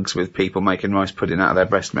slugs with people making rice pudding out of their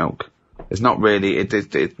breast milk. It's not really.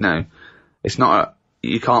 No, it's not.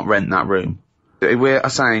 You can't rent that room. We're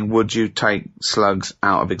saying, would you take slugs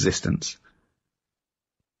out of existence?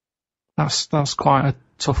 That's quite a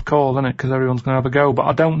tough call, isn't it? Because everyone's going to have a go. But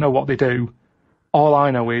I don't know what they do. All I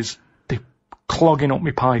know is they're clogging up my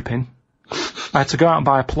piping. I had to go out and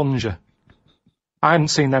buy a plunger. I hadn't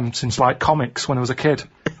seen them since, like, comics when I was a kid.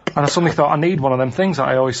 And I suddenly thought, I need one of them things that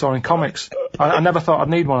I always saw in comics. I never thought I'd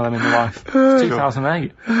need one of them in my life. It's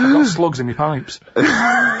 2008. I've got slugs in my pipes. So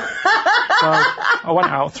I went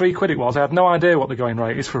out, £3 it was. I had no idea what the going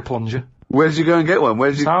rate is for a plunger. Where did you go and get one?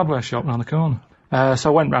 It's a hardware shop round the corner. So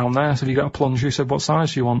I went round there. I said, have you got a plunger? He said, what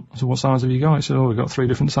size do you want? I said, what size have you got? He said, we've got 3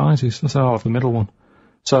 different sizes. I said, I'll have the middle one.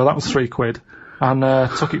 So that was £3.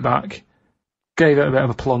 And took it back, gave it a bit of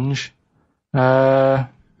a plunge.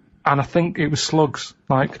 And I think it was slugs.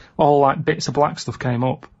 Like, all, like, bits of black stuff came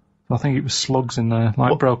up. I think it was slugs in there,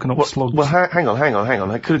 like broken up slugs. Well, hang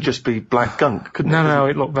on. It could just be black gunk, couldn't it? No,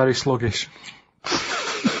 it looked very sluggish.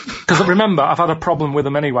 Because remember, I've had a problem with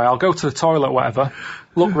them anyway. I'll go to the toilet or whatever,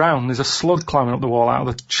 look round, there's a slug climbing up the wall out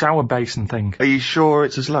of the shower basin thing. Are you sure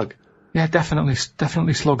it's a slug? Yeah, definitely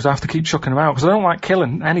slugs. I have to keep chucking them out, because I don't like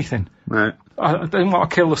killing anything. No. I didn't want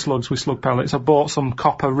to kill the slugs with slug pellets. I bought some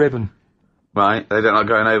copper ribbon. Right, they don't like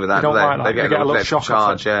going over that, they don't like that. They get a little shock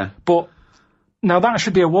charge, yeah. But, now that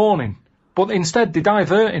should be a warning. But instead, they're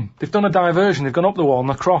diverting. They've done a diversion, they've gone up the wall and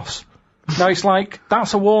across. Now it's like,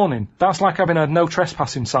 that's a warning. That's like having a no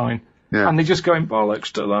trespassing sign. Yeah. And they're just going,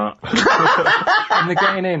 bollocks to that. And they're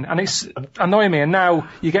getting in. And it's annoying me. And now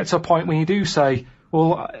you get to a point when you do say,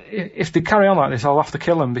 well, if they carry on like this, I'll have to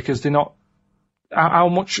kill them because they're not, how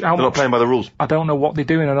much... They're not playing by the rules. I don't know what they're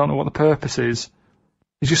doing. I don't know what the purpose is.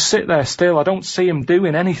 They just sit there still. I don't see him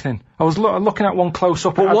doing anything. I was looking at one close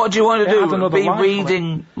up. But what do you want to do? Be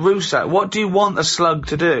reading Rousseau. What do you want a slug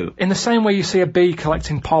to do? In the same way you see a bee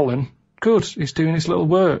collecting pollen, good, he's doing his little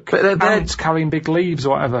work. But ants carrying big leaves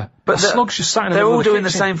or whatever. But the slug's just sat in the middle of the kitchen. They're all doing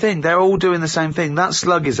the same thing. They're all doing the same thing. That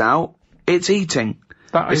slug is out. It's eating.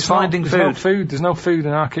 It's finding food. There's no food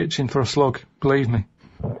in our kitchen for a slug. Believe me.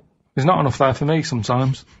 There's not enough there for me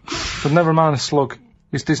sometimes. But never mind a slug.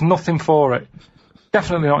 There's nothing for it.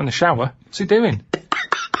 Definitely not in the shower. What's he doing?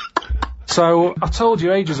 So, I told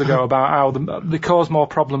you ages ago about how they cause more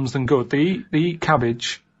problems than good. They eat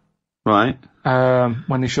cabbage. Right.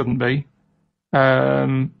 When they shouldn't be.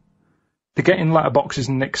 They get in letterboxes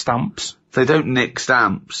and nick stamps. They don't nick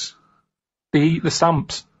stamps. They eat the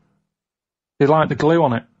stamps. They like the glue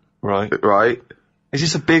on it. Right. Is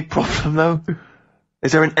this a big problem, though?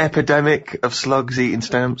 Is there an epidemic of slugs eating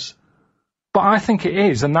stamps? But I think it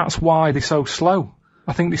is, and that's why they're so slow.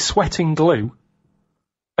 I think they're sweating glue.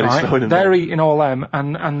 Right? They're eating all them,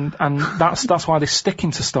 and that's why they're sticking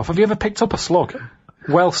to stuff. Have you ever picked up a slug?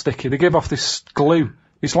 Well sticky. They give off this glue.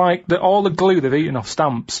 It's like all the glue they've eaten off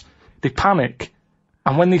stamps. They panic,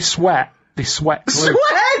 and when they sweat glue. Sweat!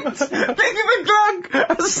 Think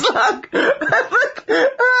of a slug!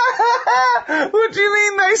 What do you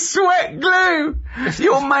mean they sweat glue?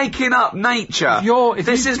 You're making up nature.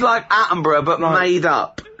 This is like Attenborough, but made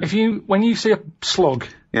up. When you see a slug,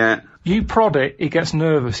 you prod it, it gets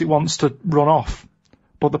nervous, it wants to run off.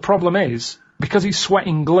 But the problem is, because it's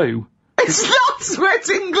sweating glue... It's not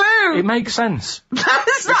sweating glue! It makes sense.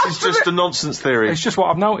 This is just a nonsense theory. It's just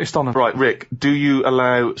what I've noticed on them. Right, Rick, do you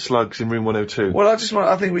allow slugs in room 102? Well,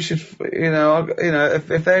 I think we should,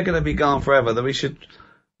 if they're going to be gone forever, then we should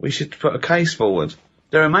put a case forward.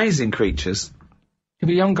 They're amazing creatures. Yeah,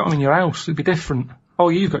 but you haven't got them in your house, it'd be different.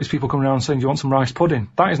 All you've got is people coming around saying, do you want some rice pudding?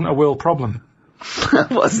 That isn't a world problem.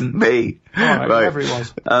 That wasn't me. Right, whatever it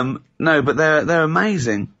was. No, but they're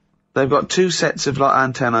amazing. They've got 2 sets of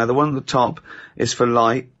antennae. The one at the top is for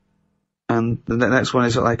light, and the next one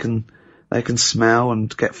is that they can smell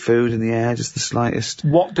and get food in the air, just the slightest.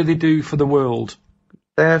 What do they do for the world?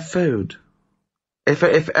 Their food.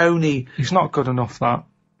 If only. It's not good enough, that.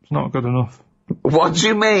 It's not good enough. What do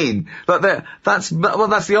you mean? That's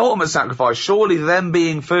the ultimate sacrifice. Surely them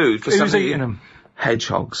being food for Who's something. eating them?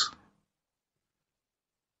 Hedgehogs.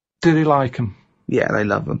 Do they like them? Yeah, they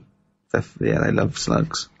love them. They love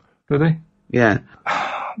slugs. Do they? Yeah.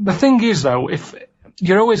 The thing is, though, if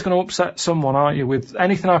you're always going to upset someone, aren't you? With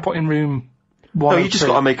anything I put in room 1 No, or you just 2.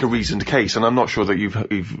 got to make a reasoned case, and I'm not sure that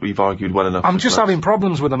you've argued well enough. I'm just having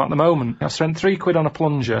problems with them at the moment. I've spent £3 on a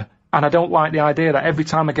plunger, and I don't like the idea that every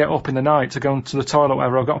time I get up in the night to go into the toilet or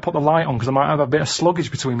whatever, I've got to put the light on because I might have a bit of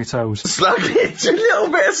sluggage between my toes. Sluggage? A little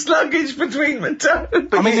bit of sluggage between my toes.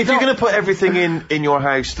 But I mean, if you're going to put everything in your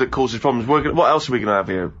house that causes problems, what else are we going to have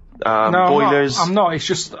here? No, boilers? I'm not. It's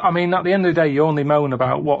just, I mean, at the end of the day, you only moan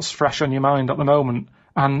about what's fresh on your mind at the moment.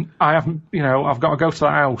 And I haven't, I've got to go to the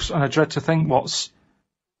house, and I dread to think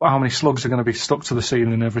how many slugs are going to be stuck to the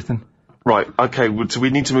ceiling and everything. Right, okay, so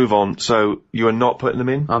we need to move on. So, you are not putting them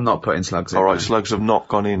in? I'm not putting slugs in. Alright, slugs have not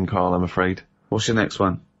gone in, Karl, I'm afraid. What's your next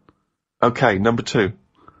one? Okay, number 2.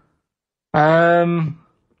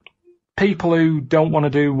 People who don't want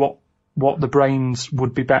to do what the brains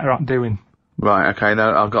would be better at doing. Right, okay,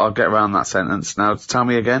 no, I'll get around that sentence. Now, tell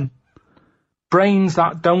me again. Brains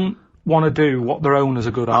that don't want to do what their owners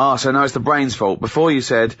are good at. So now it's the brain's fault. Before you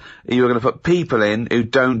said you were going to put people in who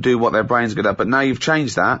don't do what their brain's good at, but now you've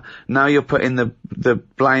changed that. Now you're putting the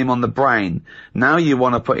blame on the brain. Now you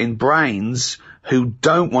want to put in brains who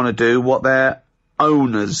don't want to do what their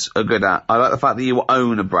owners are good at. I like the fact that you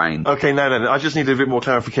own a brain. Okay, no, I just need a bit more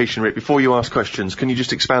clarification, Rick. Before you ask questions, can you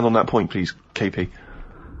just expand on that point, please, KP?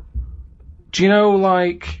 Do you know,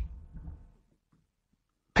 like,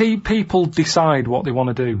 people decide what they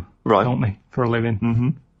want to do, right? Don't they, for a living? Mm-hmm.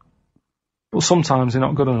 But sometimes they're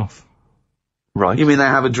not good enough. Right. You mean they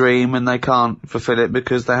have a dream and they can't fulfill it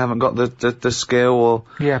because they haven't got the skill or...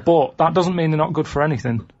 Yeah, but that doesn't mean they're not good for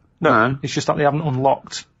anything. No. It's just that they haven't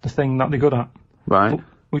unlocked the thing that they're good at. Right.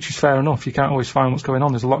 Which is fair enough. You can't always find what's going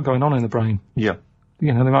on. There's a lot going on in the brain. Yeah.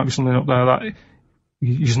 There might be something up there that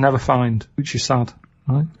you just never find, which is sad.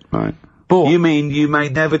 Right? Right. But you mean you may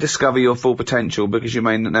never discover your full potential because you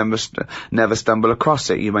may never stumble across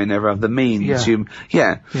it. You may never have the means.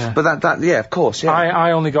 Yeah. But that of course, yeah.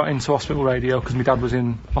 I only got into hospital radio because my dad was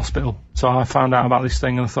in hospital, so I found out about this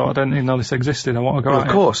thing and I thought I didn't even know this existed. I want to go at it.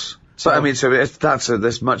 Of course. So, but I mean,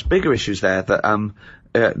 there's much bigger issues there that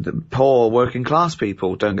the poor working class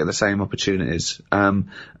people don't get the same opportunities.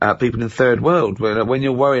 People in third world, when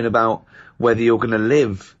you're worrying about whether you're going to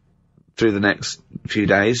live through the next few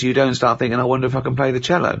days, you don't start thinking, I wonder if I can play the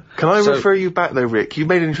cello. Can I refer you back though, Rick? You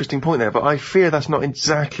made an interesting point there, but I fear that's not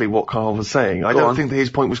exactly what Karl was saying. I don't think that his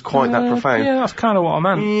point was quite that profound. Yeah, that's kind of what I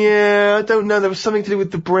meant. Yeah, I don't know. There was something to do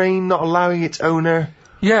with the brain not allowing its owner.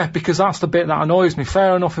 Yeah, because that's the bit that annoys me.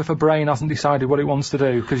 Fair enough if a brain hasn't decided what it wants to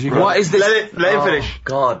do, because you. What is this? Let him finish.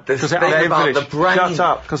 God, this thing let him about finish. the brain Shut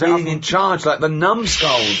up, being in charge, like the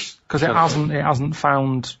numbskulls. Because it hasn't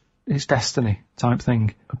found its destiny type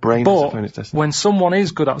thing. A brain hasn't found its destiny. When someone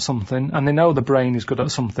is good at something, and they know the brain is good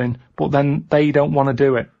at something, but then they don't want to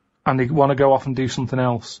do it, and they want to go off and do something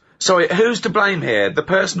else. Sorry, who's to blame here? The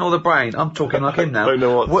person or the brain? I'm talking like him now. I don't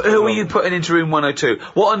know who are you putting into room 102?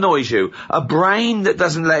 What annoys you? A brain that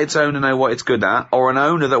doesn't let its owner know what it's good at, or an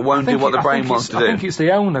owner that won't do what the brain wants to do? I think it's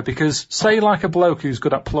the owner, because say like a bloke who's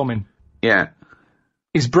good at plumbing. Yeah.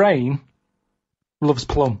 His brain loves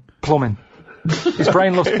plumbing. His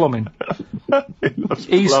brain loves plumbing.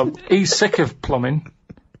 He's sick of plumbing.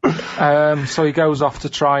 So he goes off to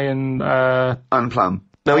try and unplumb.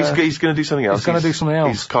 No, he's going to do something else. He's going to do something else.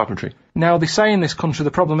 He's carpentry. Now, they say in this country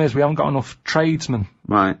the problem is we haven't got enough tradesmen.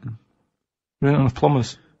 Right. We don't have enough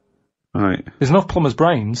plumbers. Right. There's enough plumbers'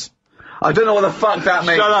 brains. I don't know what the fuck that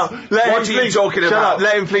means. Shut up. What are you talking about? Shut up.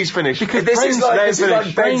 Let him please finish. Because this is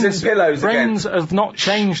like beds and pillows again. Brains have not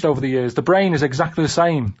changed over the years. The brain is exactly the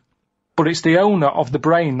same. But it's the owner of the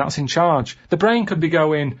brain that's in charge. The brain could be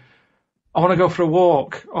going, I want to go for a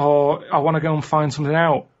walk, or I want to go and find something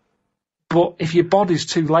out. But if your body's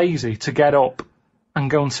too lazy to get up and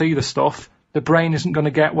go and see the stuff, the brain isn't going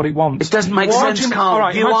to get what it wants. It doesn't make sense, Karl.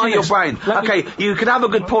 Right, you are your this. brain. Okay, you could have a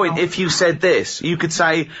good point if you said this. You could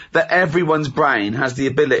say that everyone's brain has the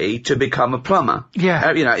ability to become a plumber.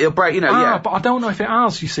 Yeah. Your brain, yeah. But I don't know if it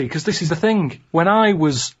has, you see, because this is the thing. When I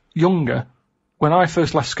was younger, when I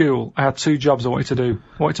first left school, I had 2 jobs I wanted to do.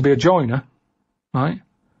 I wanted to be a joiner, right?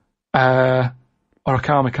 Or a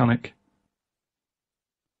car mechanic.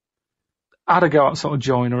 I had a go at sort of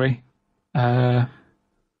joinery. Couldn't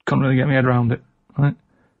really get my head around it, right?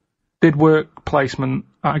 Did work placement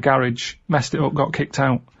at a garage, messed it up, got kicked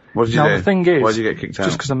out. What did you now, do? The thing is... Why did you get kicked out?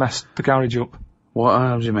 Just because I messed the garage up.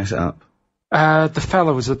 How did you mess it up? The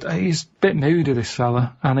fella he's a bit moody, this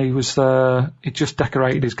fella, and he just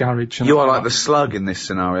decorated his garage. And You are like the slug in this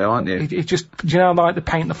scenario, aren't you? He just, do you know, like they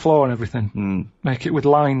paint the floor and everything? Make it with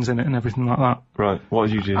lines in it and everything like that. Right, what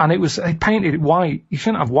did you do? And he painted it white. You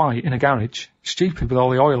shouldn't have white in a garage. Stupid with all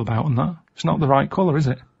the oil about and that. It's not the right colour, is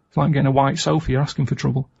it? It's like getting a white sofa, you're asking for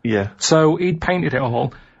trouble. Yeah. So he'd painted it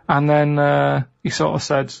all, and then he sort of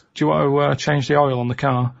said, do you want to change the oil on the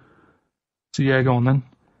car? So yeah, go on then.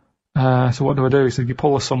 So what do I do? He said, you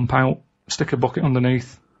pull a sump out, stick a bucket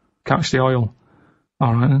underneath, catch the oil.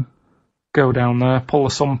 Alright then. Go down there, pull the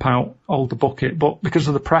sump out, hold the bucket, but because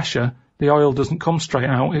of the pressure, the oil doesn't come straight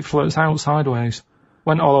out, it flirts out sideways.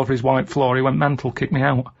 Went all over his white floor, he went mental, kicked me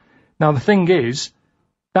out. Now the thing is,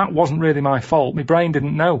 that wasn't really my fault, my brain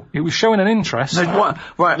didn't know. It was showing an interest. No, what?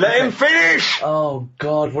 Right. Let him finish! Oh,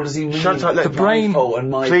 God, what does he mean? Shut up, let the brain, fault and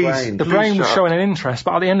my please. brain. The brain was showing an interest,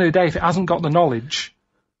 but at the end of the day, if it hasn't got the knowledge,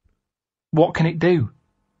 what can it do?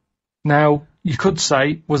 Now, you could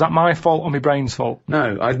say, was that my fault or my brain's fault?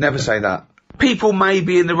 No, I'd never say that. People may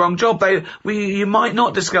be in the wrong job. You might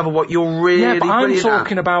not discover what you're really Yeah, but I'm brilliant at.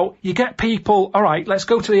 talking about, you get people, alright, let's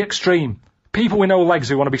go to the extreme. People with no legs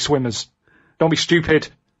who want to be swimmers. Don't be stupid.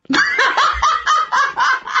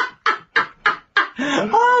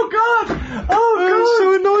 Oh, God! I'm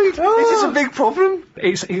so annoyed. Is this a big problem?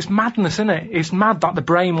 It's madness, isn't it? It's mad that the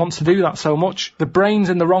brain wants to do that so much. The brain's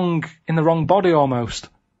in the wrong body almost.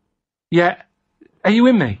 Yeah. Are you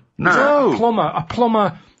in me? No. A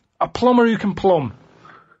plumber who can plumb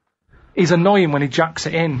is annoying when he jacks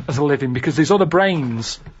it in as a living because there's other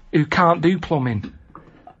brains who can't do plumbing.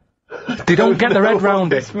 They don't get their head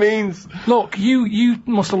round it. This means. Look, you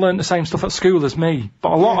must have learnt the same stuff at school as me,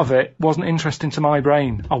 but a lot of it wasn't interesting to my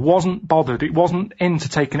brain. I wasn't bothered. It wasn't into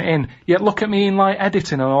taking it in. Yet look at me in like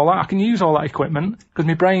editing and all that. I can use all that equipment because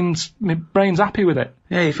my brain's happy with it.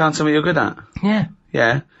 Yeah, you found something you're good at. Yeah.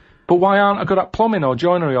 Yeah. But why aren't I good at plumbing or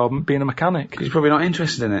joinery or being a mechanic? You're probably not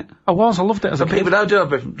interested in it. I loved it as a But kid. people do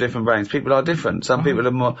have different brains. People are different. Some people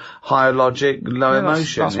are more higher logic, lower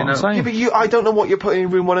emotion. That's what I'm saying. Yeah, but I don't know what you're putting in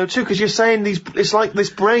room 102 because you're saying it's like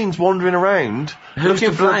this brain's wandering around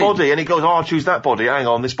looking for a body and he goes, oh, I'll choose that body. Hang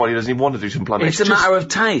on, this body doesn't even want to do some plumbing. It's a matter of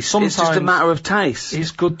taste. It's just a matter of taste.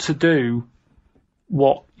 It's good to do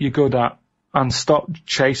what you're good at and stop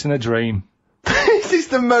chasing a dream. This is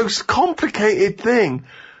the most complicated thing.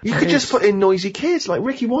 You could just put in noisy kids. Like,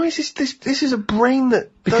 Ricky, why is this is a brain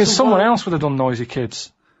that Because someone else would have done noisy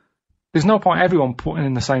kids. There's no point everyone putting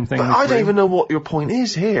in the same thing. But I don't even know what your point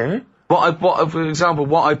is here. For example,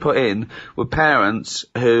 what I put in were parents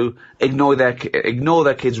who ignore their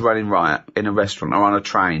kids running riot in a restaurant or on a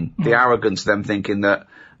train. The arrogance of them thinking that,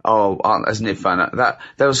 isn't it fun? That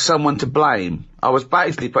there was someone to blame. I was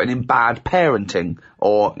basically putting in bad parenting,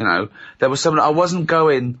 or there was someone. I wasn't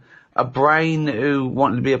going a brain who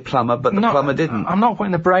wanted to be a plumber, but the plumber didn't. I'm not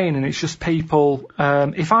putting the brain in. It's just people.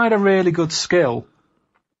 If I had a really good skill,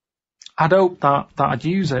 I'd hope that I'd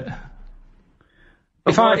use it.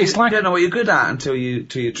 You don't know what you're good at until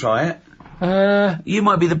you try it. You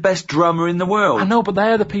might be the best drummer in the world. I know, but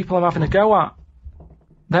they're the people I'm having a go at.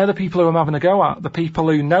 They're the people who I'm having a go at. The people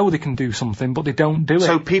who know they can do something, but they don't do it.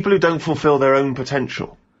 So people who don't fulfil their own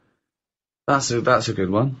potential. That's a good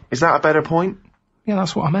one. Is that a better point? Yeah,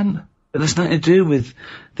 that's what I meant. But there's nothing to do with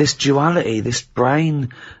this duality, this brain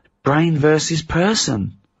versus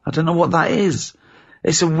person. I don't know what that is.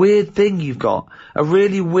 It's a weird thing you've got. A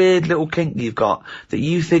really weird little kink you've got, that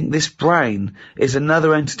you think this brain is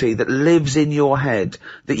another entity that lives in your head,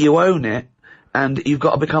 that you own it, and you've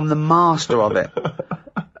got to become the master of it.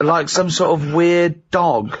 Like some sort of weird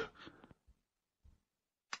dog.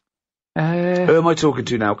 Who am I talking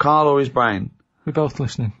to now, Karl or his brain? We're both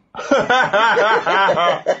listening.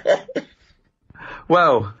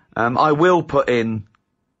 Well, I will put in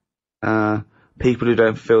people who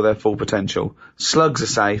don't fulfill their full potential. Slugs are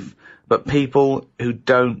safe, but people who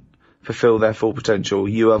don't fulfill their full potential,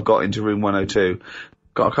 you have got into room 102.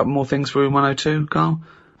 Got a couple more things for room 102, Karl?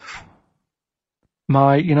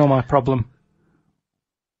 My problem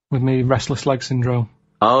with me restless leg syndrome.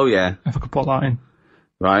 Oh, yeah. If I could put that in.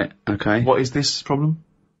 Right, okay. What is this problem?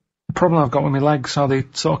 The problem I've got with my legs, how they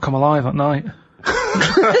sort of come alive at night.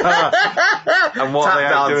 And what they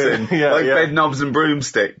are doing. Bed knobs and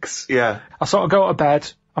broomsticks. Yeah. I sort of go to bed,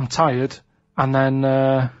 I'm tired, and then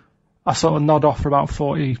I sort of nod off for about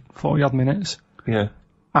 40 odd minutes. Yeah.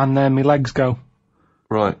 And then my legs go.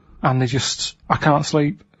 Right. And I can't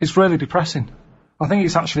sleep. It's really depressing. I think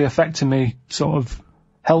it's actually affecting me sort of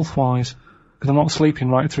health-wise. because I'm not sleeping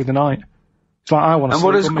right through the night. It's like I want to sleep.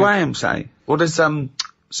 And what does with me. Graham say? What does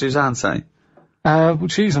Suzanne say? Well,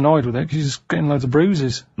 she's annoyed with it because she's getting loads of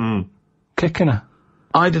bruises. Kicking her.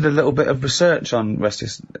 I did a little bit of research on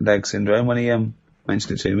restless leg syndrome when he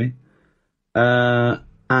mentioned it to me.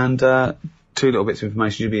 And 2 little bits of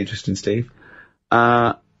information you'd be interested in, Steve.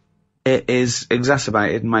 It is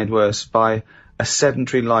exacerbated and made worse by a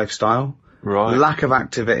sedentary lifestyle, lack of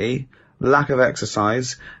activity, lack of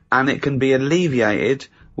exercise, and it can be alleviated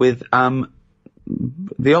with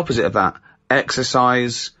the opposite of that: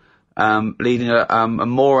 exercise, leading a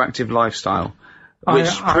more active lifestyle.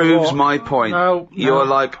 Which proves my point. No, You're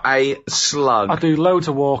like a slug. I do loads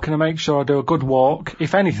of walking. I make sure I do a good walk.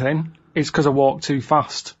 If anything, it's because I walk too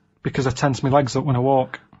fast, because I tense my legs up when I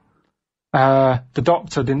walk. The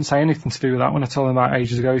doctor didn't say anything to do with that when I told him that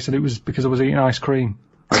ages ago. He said it was because I was eating ice cream.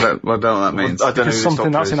 I don't know what that means. I don't know Because who something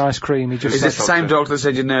this that's doctor in is. ice cream. He just Is said, this the same doctor that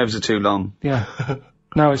said your nerves are too long? Yeah.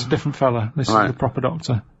 No, it's a different fella. This Right. is the proper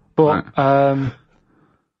doctor.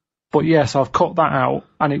 But yes, I've cut that out,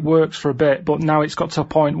 and it works for a bit, but now it's got to a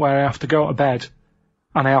point where I have to go to bed,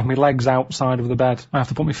 and I have my legs outside of the bed. I have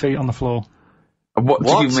to put my feet on the floor. What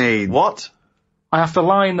do you mean? What? I have to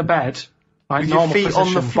lie in the bed, like With your normal feet position,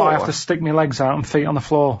 on the but floor? I have to stick my legs out and feet on the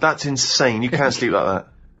floor. That's insane. You can't sleep like that.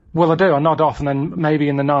 Well, I do. I nod off, and then maybe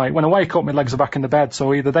in the night, when I wake up, my legs are back in the bed,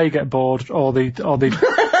 so either they get bored, or they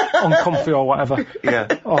uncomfy or whatever. Yeah.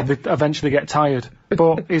 Or they eventually get tired.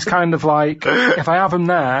 But it's kind of like, if I have them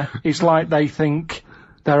there, it's like they think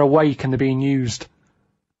they're awake and they're being used.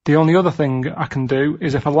 The only other thing I can do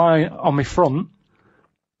is if I lie on my front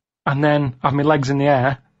and then have my legs in the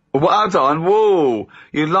air. Well, hold on, whoa!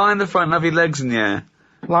 You lie in the front and have your legs in the air.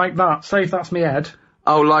 Like that. Say if that's my head.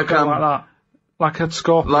 Oh, like Go like that. Like a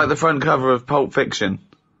scorpion. like the front cover of Pulp Fiction.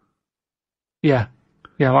 Yeah.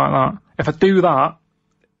 Yeah, like that. If I do that,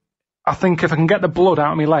 I think if I can get the blood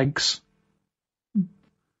out of my legs,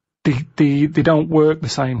 they don't work the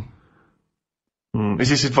same. Is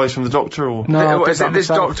this advice from the doctor or? No, I did Is that it this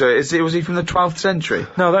myself. doctor? Was he from the 12th century?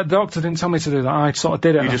 No, that doctor didn't tell me to do that. I sort of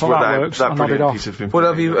did it. You And I just thought wrote that that, works. that I nodded brilliant off. piece of information.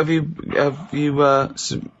 Well, have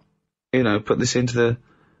you put this into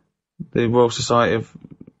the Royal Society of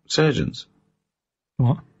Surgeons?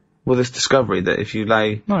 What? Well, this discovery that if you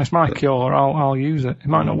lay... No, it's my cure. I'll use it. It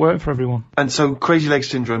might not work for everyone. And so crazy leg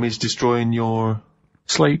syndrome is destroying your...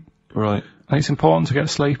 Sleep. Right. And it's important to get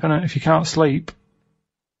sleep, innit? If you can't sleep, it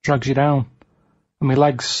drags you down. And my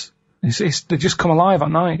legs, they just come alive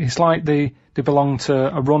at night. It's like they belong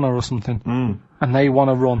to a runner or something. And they want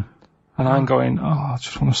to run. And I'm going, I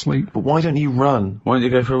just want to sleep. But why don't you run? Why don't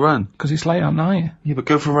you go for a run? Because it's late at night. Yeah, but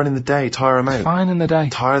go for a run in the day. Tire them out. Fine in the day.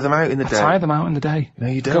 Tire them out in the day. Tire them out in the day. No,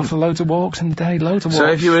 you Go don't. for loads of walks in the day. Loads of walks.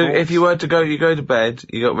 So if you were to go, you go to bed,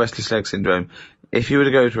 you got restless leg syndrome. If you were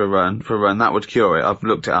to go for a run, that would cure it. I've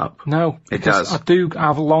looked it up. No, It because does. I do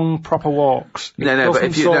have long, proper walks. It No, but doesn't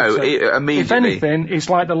if you sort it. immediately. If anything, it's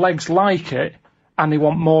like the legs like it, and they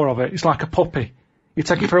want more of it. It's like a puppy. You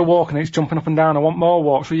take it for a walk and it's jumping up and down. I want more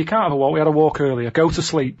walks. Well, you can't have a walk. We had a walk earlier. Go to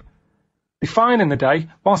sleep. They're fine in the day.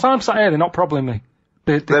 Whilst I'm sat here, they're not probabling me.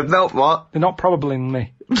 They're not what? They're not probabling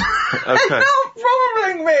me. Okay. Not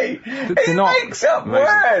probabling me. They're not- Makes up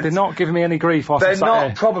words. They're not giving me any grief whilst They're I'm sat not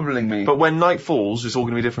here. probabling me. But when night falls, it's all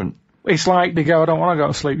going to be different. It's like they go, I don't want to go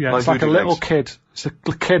to sleep yet. Like It's like a voodoo little legs. kid. It's a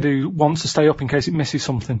kid who wants to stay up in case it misses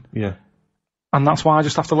something. Yeah. And that's why I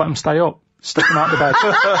just have to let them stay up. Stick them out the bed.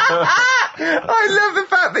 I love the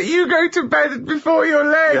fact that you go to bed before your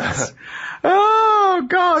legs. Oh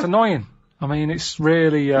God. It's annoying. I mean, it's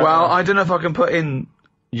really... Well, I don't know if I can put in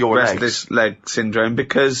Your legs. restless leg syndrome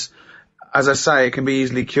because, as I say, it can be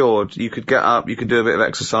easily cured. You could get up, you could do a bit of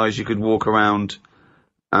exercise, you could walk around.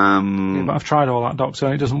 Yeah, but I've tried all that, doctor,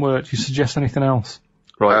 and it doesn't work. Do you suggest anything else?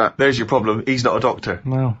 Right. There's your problem. He's not a doctor.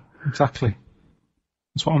 No, exactly.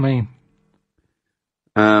 That's what I mean.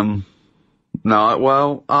 No,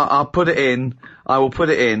 well, I'll put it in. I will put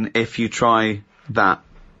it in if you try that.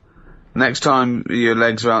 Next time your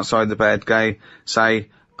legs are outside the bed, say,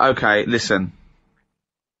 okay, listen,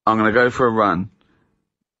 I'm going to go for a run.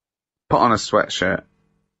 Put on a sweatshirt.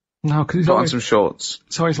 No, because Put on some shorts.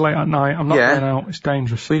 it's always late at night. I'm not Yeah. going out. It's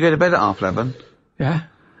dangerous. So you go to bed at 11:30. Yeah.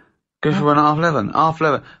 Go for a run at 11:30.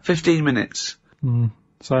 11:30. 15 minutes.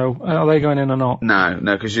 So, are they going in or not? No,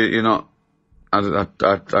 because you're not.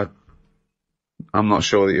 I'm not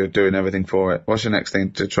sure that you're doing everything for it. What's your next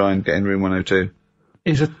thing to try and get in room 102?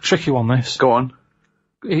 It's a tricky one, this. Go on.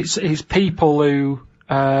 It's people who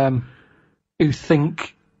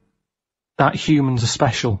think that humans are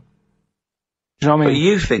special. Do you know what I But mean?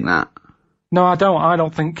 you think that. No, I don't. I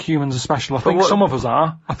don't think humans are special. I think what- some of us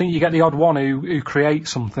are. I think you get the odd one who creates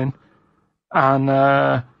something,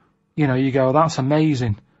 And, you go, that's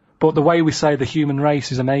amazing. But the way we say the human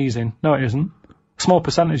race is amazing, no it isn't. A small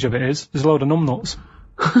percentage of it is. There's a load of numbnuts.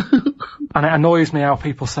 And it annoys me how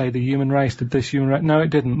people say the human race did this, human race. No, it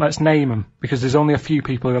didn't. Let's name them, because there's only a few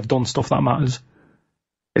people who have done stuff that matters.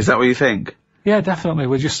 Is that what you think? Yeah, definitely.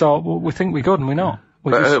 We just thought, we think we're good and we're not.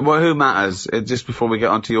 Who matters? Just before we get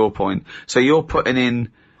on to your point. So you're putting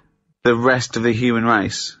in the rest of the human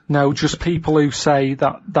race? No, just people who say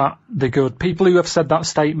that they're good. People who have said that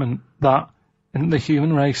statement that isn't the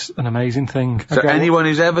human race an amazing thing. So anyone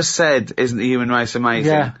who's ever said isn't the human race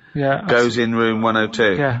amazing goes in room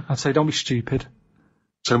 102? Yeah, I'd say don't be stupid.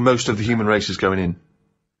 So most of the human race is going in?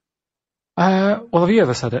 Well, have you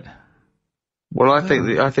ever said it? Well, I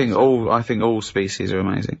think all species are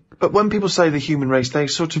amazing. But when people say the human race, they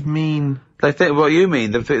sort of mean... They think what you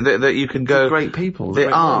mean, that you can go... great people.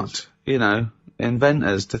 The art,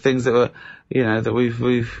 inventors, the things that were, that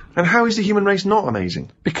we've... And how is the human race not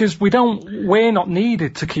amazing? Because we're not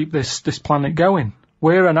needed to keep this planet going.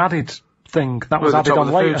 We're an added thing that was added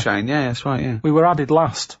on later. Food chain. Yeah, that's right, yeah. We were added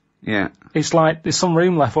last. Yeah. It's like, there's some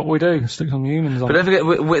room left, what we do? Stick some humans on. But don't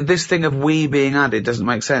forget, this thing of we being added doesn't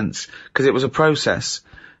make sense, because it was a process.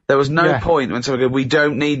 There was no point when someone goes, we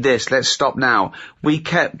don't need this, let's stop now. We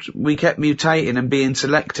kept mutating and being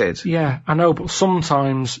selected. Yeah, I know, but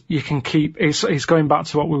sometimes you can keep, it's going back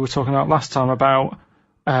to what we were talking about last time about,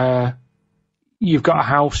 you've got a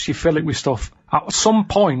house, you fill it with stuff. At some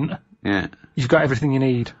point, you've got everything you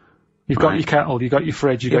need. You've got your kettle, you've got your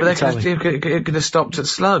fridge, you've got your telly. It could have stopped at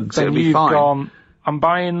slugs, then it'd be fine. Gone, I'm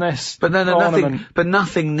buying this. But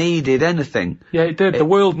nothing needed anything. Yeah, it did. The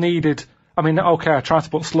world needed... I mean, okay, I tried to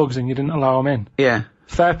put slugs in, you didn't allow them in. Yeah.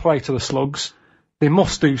 Fair play to the slugs. They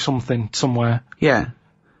must do something somewhere. Yeah.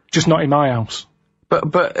 Just not in my house.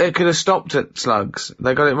 But it could have stopped at slugs.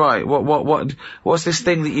 They got it right. What's this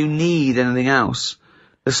thing that you need anything else?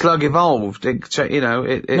 The slug evolved.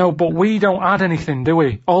 No, but we don't add anything, do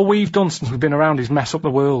we? All we've done since we've been around is mess up the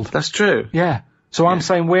world. That's true. Yeah. So I'm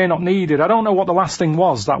saying we're not needed. I don't know what the last thing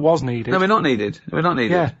was that was needed. No, we're not needed. We're not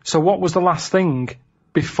needed. Yeah. So what was the last thing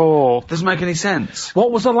before? Doesn't make any sense.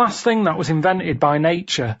 What was the last thing that was invented by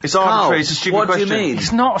nature? It's arbitrary, it's a stupid question. What do you mean?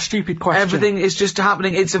 It's not a stupid question. Everything is just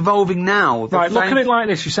happening, it's evolving now. Right, look at it like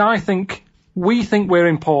this. You see, we think we're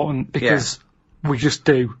important because we just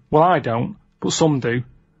do. Well, I don't, but some do.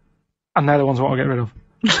 And they're the ones I want to get rid of.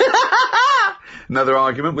 Another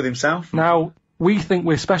argument with himself. Now, we think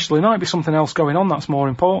we're special. There might be something else going on that's more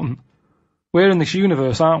important. We're in this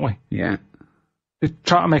universe, aren't we? Yeah. They're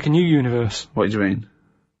trying to make a new universe. What do you mean?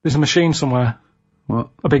 There's a machine somewhere. What?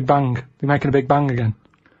 A Big Bang. They're making a Big Bang again.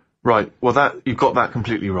 Right, well you've got that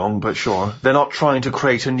completely wrong, but sure. They're not trying to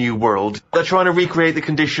create a new world. They're trying to recreate the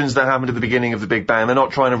conditions that happened at the beginning of the Big Bang. They're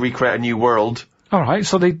not trying to recreate a new world. Alright,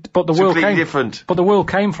 but the world came... different. But the world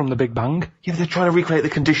came from the Big Bang. Yeah, but they're trying to recreate the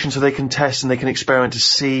conditions so they can test and they can experiment to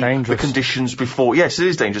see the conditions before. Yes, it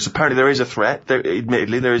is dangerous. Apparently there is a threat.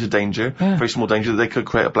 Admittedly, there is a danger. Very small danger that they could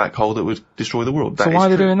create a black hole that would destroy the world. So why are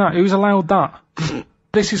they doing that? Who's allowed that?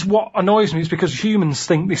 This is what annoys me. It's because humans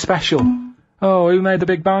think they're special. Oh, who made the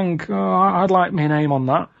Big Bang? Oh, I'd like my name on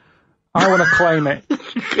that. I want to claim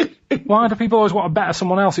it. Why do people always want to better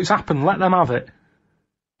someone else? It's happened. Let them have it.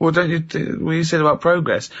 Well, what you said about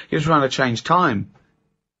progress, you're trying to change time.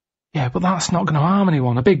 Yeah, but that's not going to harm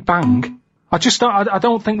anyone. A Big Bang. I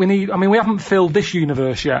don't think we need... I mean, we haven't filled this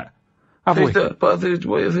universe yet, have we? But what you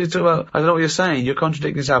talk about, I don't know what you're saying. You're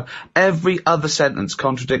contradicting yourself. Every other sentence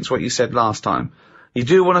contradicts what you said last time. You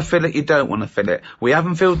do want to fill it, you don't want to fill it. We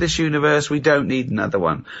haven't filled this universe, we don't need another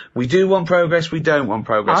one. We do want progress, we don't want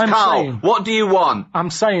progress. Karl, what do you want? I'm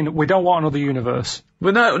saying we don't want another universe.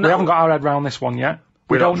 Well, no. We haven't got our head round this one yet.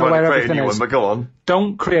 We don't know where everything is. But go on.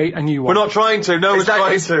 Don't create a new one. We're not trying to. No one's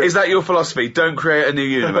trying to. Is that your philosophy? Don't create a new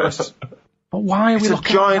universe. But why are we looking at that? It's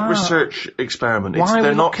a giant research experiment.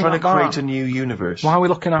 They're not trying to create a new universe. Why are we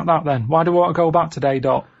looking at that then? Why do we want to go back to day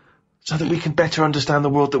dot? So that we can better understand the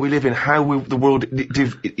world that we live in, how the world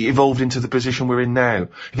evolved into the position we're in now.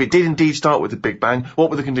 If it did indeed start with the Big Bang, what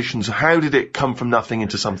were the conditions? How did it come from nothing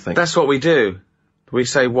into something? That's what we do. We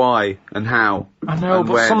say why and how. I know,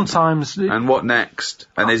 but sometimes... And what next?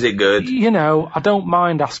 And is it good? I don't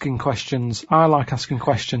mind asking questions. I like asking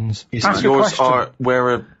questions. Yes, ask yours are, where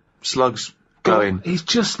are slugs going? It's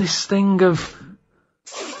just this thing of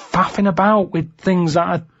faffing about with things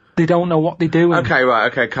that they don't know what they're doing.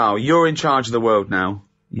 Okay, Karl, you're in charge of the world now.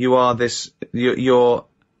 You are you're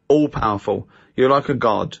all-powerful. You're like a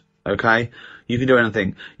god, okay? You can do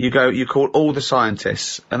anything. You call all the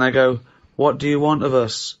scientists, and they go... What do you want of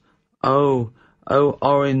us? Oh,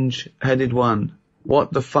 orange-headed one.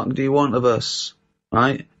 What the fuck do you want of us?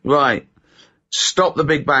 Right. Stop the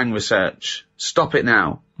Big Bang research. Stop it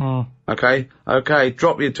now. Okay? Okay,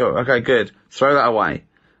 drop your talk. Okay, good. Throw that away.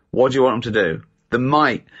 What do you want them to do? The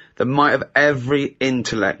might of every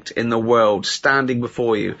intellect in the world standing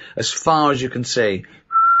before you, as far as you can see.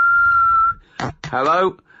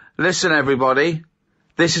 Hello? Listen, everybody.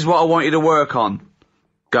 This is what I want you to work on.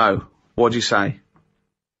 Go. What do you say?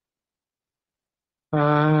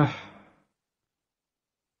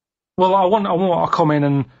 Well, I want to come in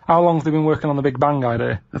and... How long have they been working on the Big Bang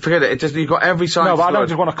idea? Forget it. You've got every scientist... No, but I don't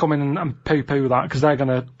just want to come in and poo-poo that, because they're going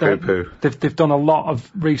to... Poo-poo. They've done a lot of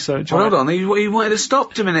research Well, on hold on. You wanted to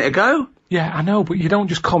stop a minute ago. Yeah, I know, but you don't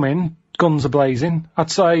just come in, guns are-blazing. I'd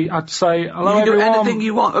say, hello, everyone. You can do anything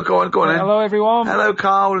you want. Go on then. Hello, everyone. Hello,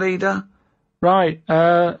 Karl, leader. Right,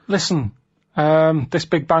 listen... this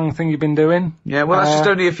Big Bang thing you've been doing... Yeah, well, that's just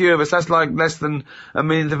only a few of us. That's like less than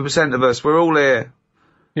 1,000,000% of us. We're all here.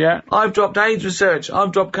 Yeah. I've dropped AIDS research.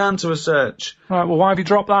 I've dropped cancer research. Right, well, why have you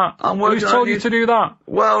dropped that? Who's told you to do that?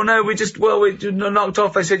 Well, no, we knocked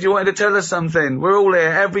off. They said you wanted to tell us something. We're all here.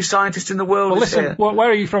 Every scientist in the world is here. Well, where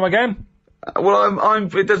are you from again? Well,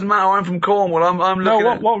 it doesn't matter. I'm from Cornwall. I'm looking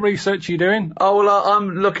at... what research are you doing? Oh, well,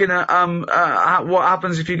 I'm looking at, what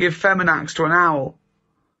happens if you give Feminax to an owl.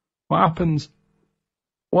 What happens?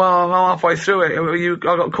 Well, I'm halfway through it. I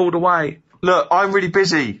got called away. Look, I'm really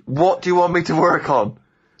busy. What do you want me to work on?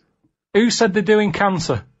 Who said they're doing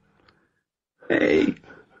cancer? Hey.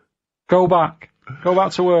 Go back. Go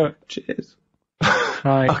back to work. Cheers.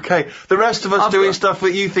 Right. Okay, the rest of us doing stuff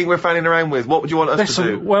that you think we're fanning around with, what would you want us to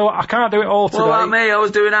do? Well, I can't do it all today. What about me? I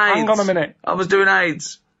was doing AIDS. Hang on a minute. I was doing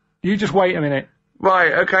AIDS. You just wait a minute.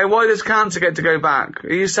 Right, okay, why does cancer get to go back?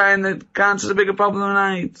 Are you saying that cancer's a bigger problem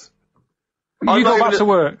than AIDS? You go back to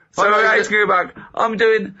work. So AIDS can go back. I'm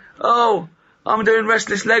doing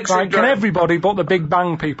restless leg syndrome. Right, can everybody but the Big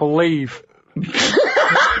Bang people leave?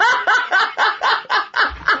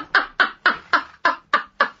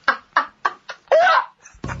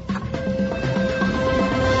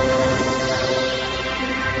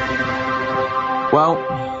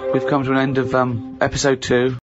 Well, we've come to an end of episode 2.